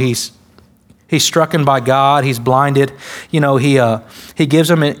 he's strucken by God, he's blinded. He gives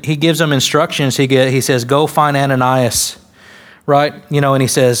him instructions. He says, go find Ananias, right? And he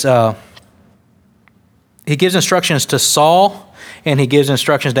says, he gives instructions to Saul and he gives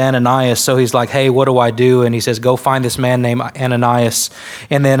instructions to Ananias. So he's like, hey, what do I do? And he says, go find this man named Ananias.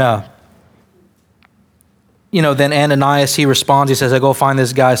 And then, then Ananias, he responds, he says, I go find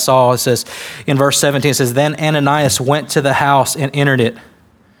this guy Saul. It says in verse 17, it says, then Ananias went to the house and entered it.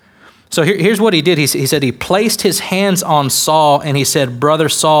 So here's what he did. He said he placed his hands on Saul and he said, brother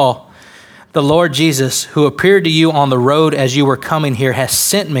Saul, the Lord Jesus, who appeared to you on the road as you were coming here, has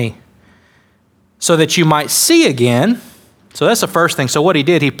sent me so that you might see again. So that's the first thing. So what he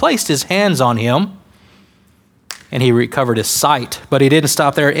did, he placed his hands on him and he recovered his sight. But he didn't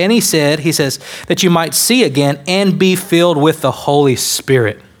stop there. And he says, that you might see again and be filled with the Holy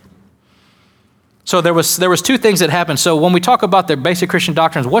Spirit. So there was two things that happened. So when we talk about the basic Christian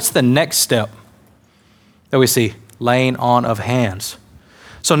doctrines, what's the next step that we see? Laying on of hands.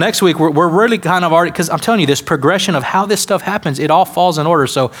 So next week, we're really kind of already, because I'm telling you, this progression of how this stuff happens, it all falls in order.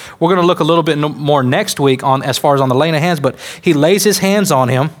 So we're going to look a little bit more next week on as far as on the laying of hands, but he lays his hands on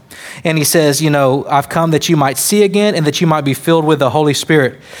him and he says, I've come that you might see again and that you might be filled with the Holy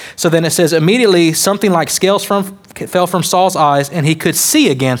Spirit. So then it says immediately something like scales fell from Saul's eyes and he could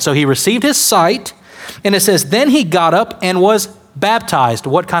see again. So he received his sight and it says, then he got up and was baptized.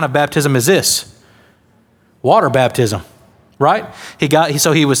 What kind of baptism is this? Water baptism. Right?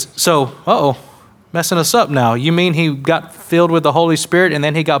 Messing us up now. You mean he got filled with the Holy Spirit and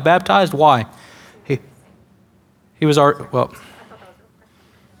then he got baptized? Why? He was already,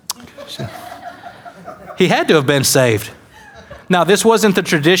 he had to have been saved. Now, this wasn't the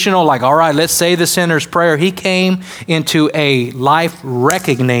traditional, all right, let's say the sinner's prayer. He came into a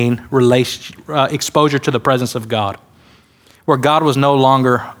life-reckoning exposure to the presence of God, where God was no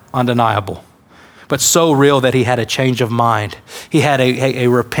longer undeniable, but so real that he had a change of mind. He had a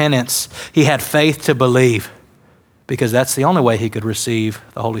repentance. He had faith to believe, because that's the only way he could receive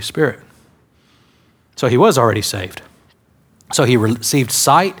the Holy Spirit. So he was already saved. So he received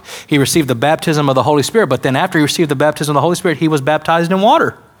sight. He received the baptism of the Holy Spirit. But then after he received the baptism of the Holy Spirit, he was baptized in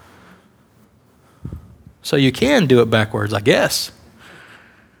water. So you can do it backwards, I guess.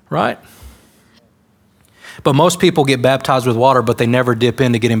 Right? But most people get baptized with water, but they never dip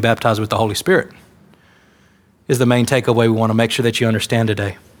into getting baptized with the Holy Spirit. Is the main takeaway we want to make sure that you understand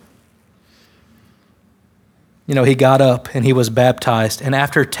today. He got up and he was baptized, and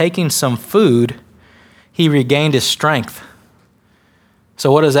after taking some food, he regained his strength.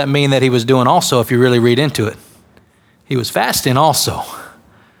 So what does that mean that he was doing also, if you really read into it? He was fasting also.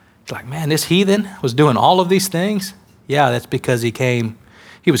 It's like, man, this heathen was doing all of these things? Yeah, that's because he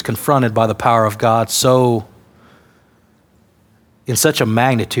was confronted by the power of God in such a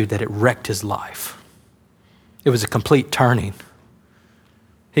magnitude that it wrecked his life. It was a complete turning.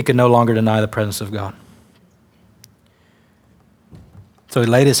 He could no longer deny the presence of God. So he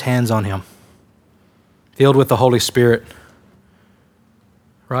laid his hands on him, filled with the Holy Spirit,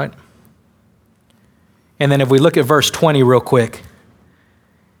 right? And then if we look at verse 20 real quick,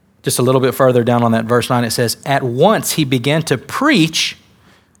 just a little bit further down on that verse 9, it says, at once he began to preach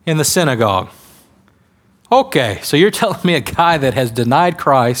in the synagogue. Okay, so you're telling me a guy that has denied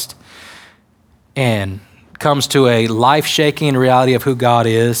Christ and comes to a life-shaking reality of who God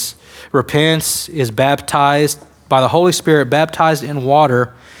is, repents, is baptized by the Holy Spirit, baptized in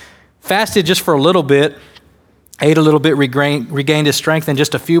water, fasted just for a little bit, ate a little bit, regained his strength, and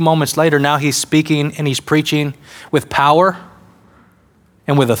just a few moments later, now he's speaking and he's preaching with power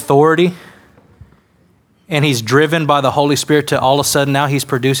and with authority, and he's driven by the Holy Spirit to all of a sudden now he's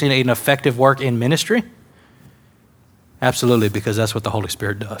producing an effective work in ministry? Absolutely, because that's what the Holy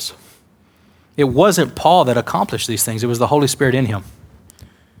Spirit does. It wasn't Paul that accomplished these things. It was the Holy Spirit in him.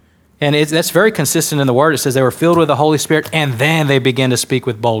 And that's very consistent in the Word. It says they were filled with the Holy Spirit, and then they began to speak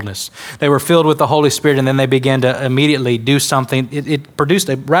with boldness. They were filled with the Holy Spirit, and then they began to immediately do something. It produced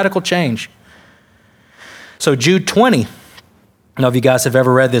a radical change. So Jude 20, I don't know if you guys have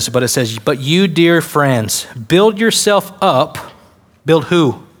ever read this, but it says, but you, dear friends, build yourself up. Build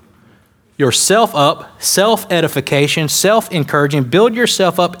who? Yourself up, self-edification, self-encouraging. Build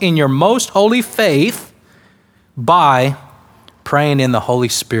yourself up in your most holy faith by praying in the Holy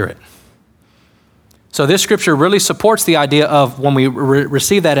Spirit. So this scripture really supports the idea of when we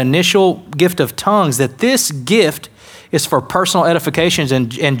receive that initial gift of tongues, that this gift is for personal edifications.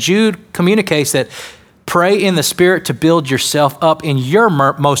 And Jude communicates that pray in the Spirit to build yourself up in your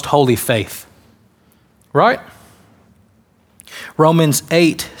most holy faith. Right? Romans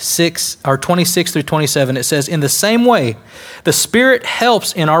 26 through 27, it says, in the same way, the Spirit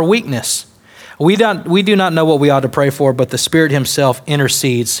helps in our weakness. We do not know what we ought to pray for, but the Spirit himself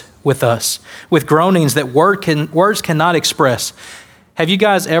intercedes with us, with groanings that words cannot express. Have you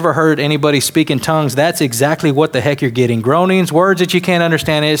guys ever heard anybody speak in tongues? That's exactly what the heck you're getting. Groanings, words that you can't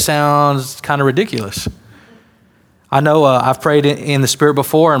understand. It sounds kind of ridiculous. I know I've prayed in the Spirit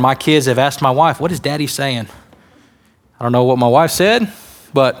before, and my kids have asked my wife, what is Daddy saying? I don't know what my wife said,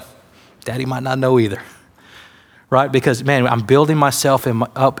 but Daddy might not know either. Right? Because, man, I'm building myself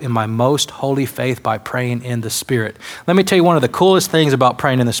up in my most holy faith by praying in the Spirit. Let me tell you one of the coolest things about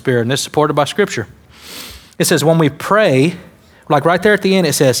praying in the Spirit, and this is supported by Scripture. It says when we pray, like right there at the end,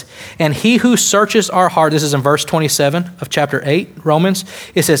 it says, and he who searches our heart, this is in verse 27 of chapter 8, Romans,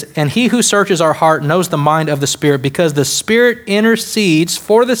 it says, and he who searches our heart knows the mind of the Spirit, because the Spirit intercedes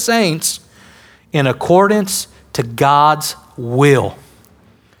for the saints in accordance to God's will.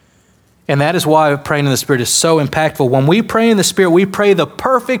 And that is why praying in the Spirit is so impactful. When we pray in the Spirit, we pray the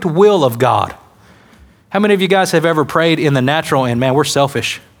perfect will of God. How many of you guys have ever prayed in the natural? And man, we're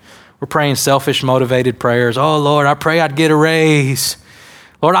selfish. We're praying selfish, motivated prayers. Oh, Lord, I pray I'd get a raise.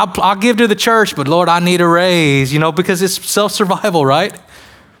 Lord, I'll give to the church, but Lord, I need a raise, because it's self-survival, right?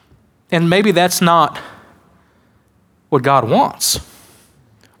 And maybe that's not what God wants.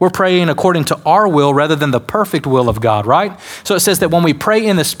 We're praying according to our will rather than the perfect will of God, right? So it says that when we pray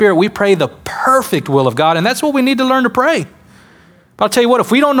in the Spirit, we pray the perfect will of God, and that's what we need to learn to pray. But I'll tell you what, if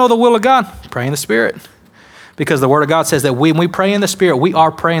we don't know the will of God, pray in the Spirit. Because the Word of God says that when we pray in the Spirit, we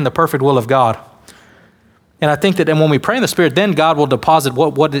are praying the perfect will of God. And I think that when we pray in the Spirit, then God will deposit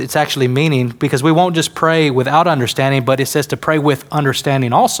what it's actually meaning, because we won't just pray without understanding, but it says to pray with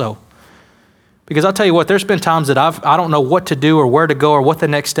understanding also. Because I'll tell you what, there's been times that I don't know what to do or where to go or what the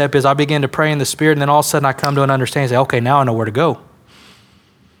next step is. I begin to pray in the Spirit, and then all of a sudden I come to an understanding and say, okay, now I know where to go.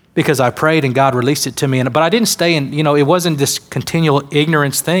 Because I prayed and God released it to me. But I didn't stay in, it wasn't this continual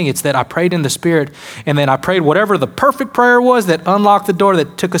ignorance thing. It's that I prayed in the Spirit, and then I prayed whatever the perfect prayer was that unlocked the door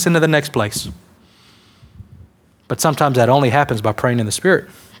that took us into the next place. But sometimes that only happens by praying in the Spirit.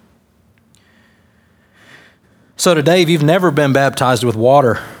 So today, if you've never been baptized with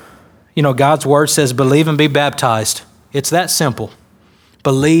water, God's word says, believe and be baptized. It's that simple.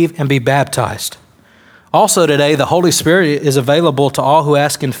 Believe and be baptized. Also today, the Holy Spirit is available to all who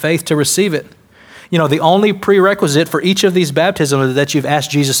ask in faith to receive it. The only prerequisite for each of these baptisms is that you've asked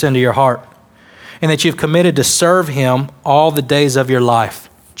Jesus into your heart and that you've committed to serve him all the days of your life,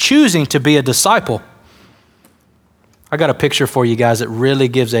 choosing to be a disciple. I got a picture for you guys that really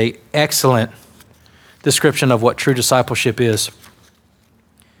gives an excellent description of what true discipleship is.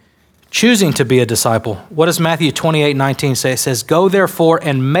 Choosing to be a disciple. What does Matthew 28:19 say? It says, go therefore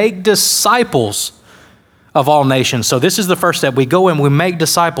and make disciples of all nations. So this is the first step. We go and we make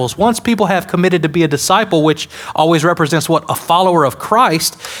disciples. Once people have committed to be a disciple, which always represents what? A follower of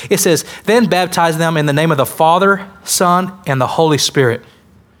Christ, it says, then baptize them in the name of the Father, Son, and the Holy Spirit.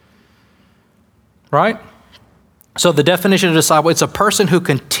 Right? So the definition of disciple, it's a person who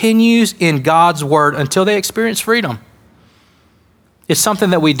continues in God's word until they experience freedom. It's something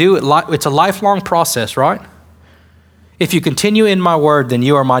that we do. It's a lifelong process, right? If you continue in my word, then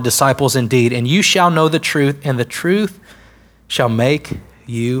you are my disciples indeed, and you shall know the truth, and the truth shall make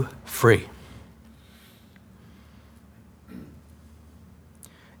you free.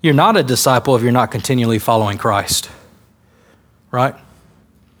 You're not a disciple if you're not continually following Christ, right?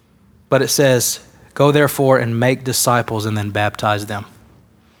 But it says, go therefore and make disciples and then baptize them.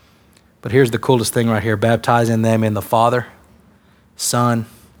 But here's the coolest thing right here, baptizing them in the Father, Son,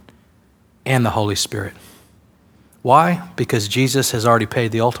 and the Holy Spirit. Why? Because Jesus has already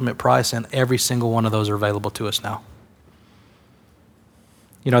paid the ultimate price, and every single one of those are available to us now.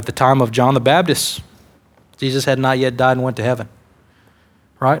 At the time of John the Baptist, Jesus had not yet died and went to heaven,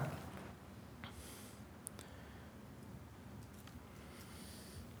 right?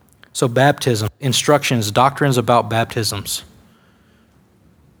 So baptism, instructions, doctrines about baptisms.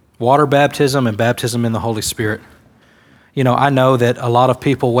 Water baptism and baptism in the Holy Spirit. I know that a lot of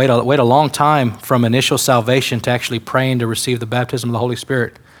people wait a long time from initial salvation to actually praying to receive the baptism of the Holy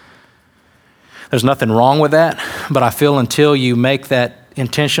Spirit. There's nothing wrong with that, but I feel until you make that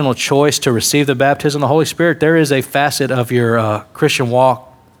intentional choice to receive the baptism of the Holy Spirit, there is a facet of your Christian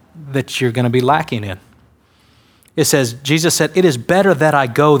walk that you're going to be lacking in. It says, Jesus said, it is better that I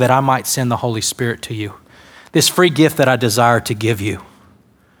go that I might send the Holy Spirit to you. This free gift that I desire to give you.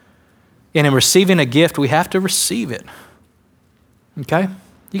 And in receiving a gift, we have to receive it. Okay?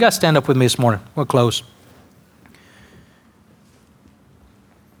 You guys stand up with me this morning. We'll close.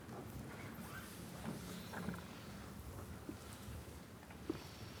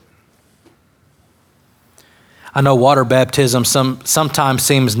 I know water baptism sometimes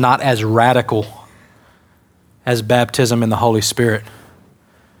seems not as radical as baptism in the Holy Spirit,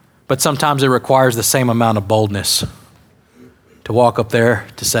 but sometimes it requires the same amount of boldness to walk up there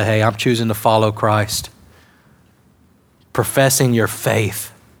to say, hey, I'm choosing to follow Christ. Professing your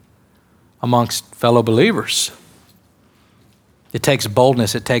faith amongst fellow believers. It takes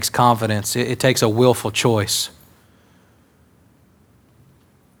boldness, it takes confidence, it takes a willful choice.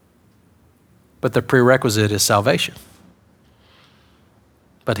 But the prerequisite is salvation.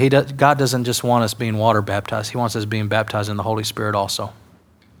 But God doesn't just want us being water baptized. He wants us being baptized in the Holy Spirit also.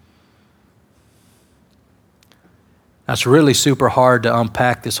 That's really super hard to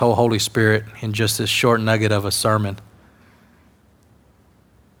unpack this whole Holy Spirit in just this short nugget of a sermon.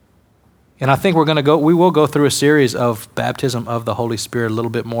 And I think we will go through a series of baptism of the Holy Spirit a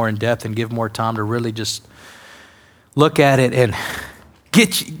little bit more in depth and give more time to really just look at it and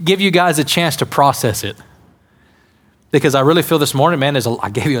give you guys a chance to process it. Because I really feel this morning, man, I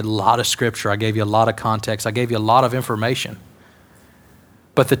gave you a lot of scripture. I gave you a lot of context. I gave you a lot of information.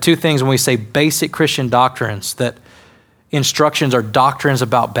 But the two things when we say basic Christian doctrines, that instructions or doctrines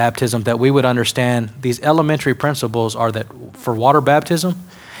about baptism, that we would understand these elementary principles are that for water baptism,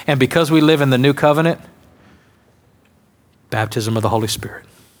 and because we live in the new covenant, baptism of the Holy Spirit.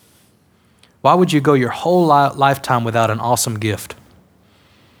 Why would you go your whole lifetime without an awesome gift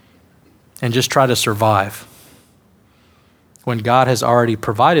and just try to survive when God has already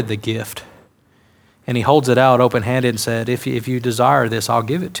provided the gift and he holds it out open-handed and said, if you desire this, I'll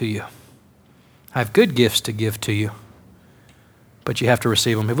give it to you. I have good gifts to give to you, but you have to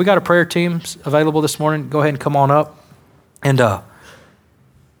receive them. Have we got a prayer team available this morning? Go ahead and come on up. And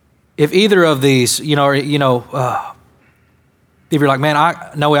if either of these, if you're like, man,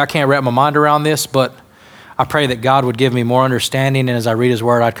 no way I can't wrap my mind around this, but I pray that God would give me more understanding, and as I read his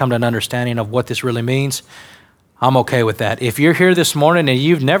word, I'd come to an understanding of what this really means. I'm okay with that. If you're here this morning and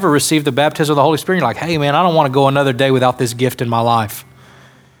you've never received the baptism of the Holy Spirit, you're like, hey, man, I don't want to go another day without this gift in my life.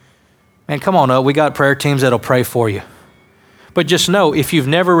 Man, come on up. We got prayer teams that'll pray for you. But just know, if you've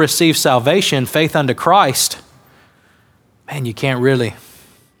never received salvation, faith unto Christ, man, you can't really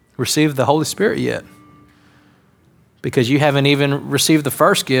receive the Holy Spirit yet, because you haven't even received the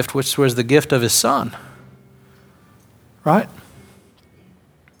first gift, which was the gift of his Son. Right?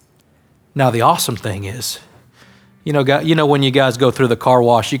 Now, the awesome thing is, when you guys go through the car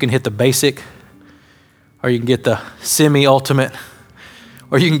wash, you can hit the basic, or you can get the semi-ultimate,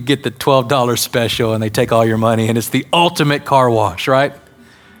 or you can get the $12 special and they take all your money and it's the ultimate car wash, right?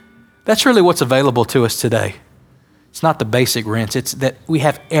 That's really what's available to us today. It's not the basic rinse. It's that we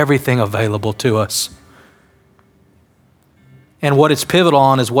have everything available to us. And what it's pivotal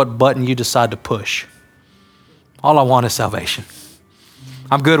on is what button you decide to push. All I want is salvation.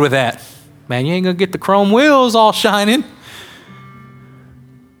 I'm good with that. Man, you ain't going to get the chrome wheels all shining.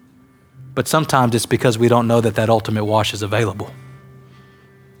 But sometimes it's because we don't know that ultimate wash is available,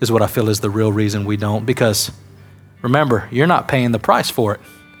 is what I feel is the real reason we don't. Because remember, you're not paying the price for it.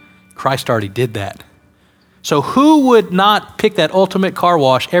 Christ already did that. So who would not pick that ultimate car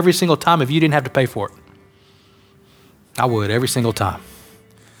wash every single time if you didn't have to pay for it? I would every single time.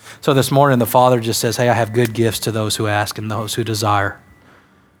 So this morning, the Father just says, hey, I have good gifts to those who ask and those who desire.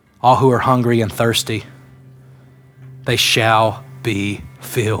 All who are hungry and thirsty, they shall be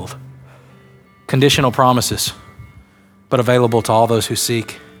filled. Conditional promises, but available to all those who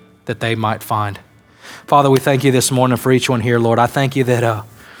seek, that they might find. Father, we thank you this morning for each one here, Lord. I thank you that,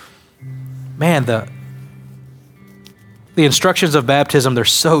 the instructions of baptism, they're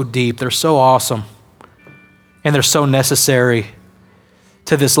so deep, they're so awesome, and they're so necessary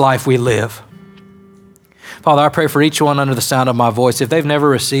to this life we live. Father, I pray for each one under the sound of my voice. If they've never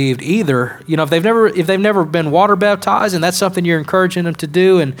received either, if they've never been water baptized, and that's something you're encouraging them to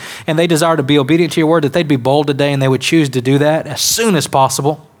do, and they desire to be obedient to your word, that they'd be bold today and they would choose to do that as soon as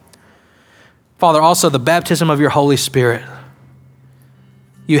possible. Father, also the baptism of your Holy Spirit.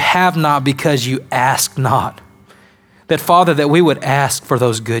 You have not because you ask not. That, Father, that we would ask for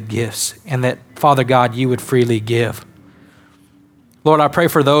those good gifts, and that, Father God, you would freely give. Lord, I pray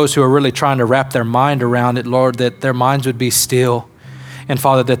for those who are really trying to wrap their mind around it, Lord, that their minds would be still, and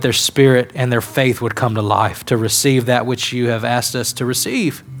Father, that their spirit and their faith would come to life to receive that which you have asked us to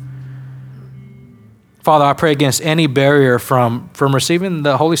receive. Father, I pray against any barrier from receiving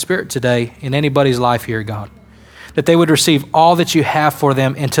the Holy Spirit today in anybody's life here, God, that they would receive all that you have for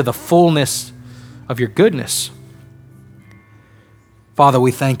them into the fullness of your goodness. Father,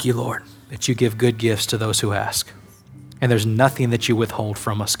 we thank you, Lord, that you give good gifts to those who ask, and there's nothing that you withhold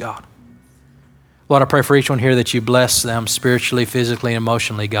from us, God. Lord, I pray for each one here that you bless them spiritually, physically, and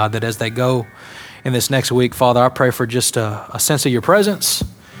emotionally, God, that as they go in this next week, Father, I pray for just a sense of your presence,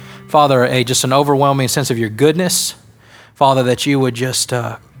 Father, just an overwhelming sense of your goodness, Father, that you would just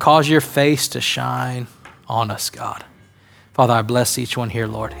cause your face to shine on us, God. Father, I bless each one here,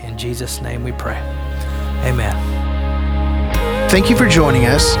 Lord. In Jesus' name we pray. Amen. Thank you for joining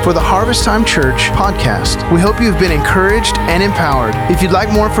us for the Harvest Time Church podcast. We hope you've been encouraged and empowered. If you'd like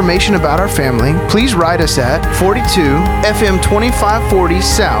more information about our family, please write us at 42 FM 2540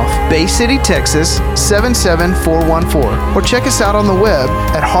 South, Bay City, Texas 77414, or check us out on the web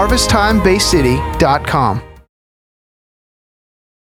at harvesttimebaycity.com.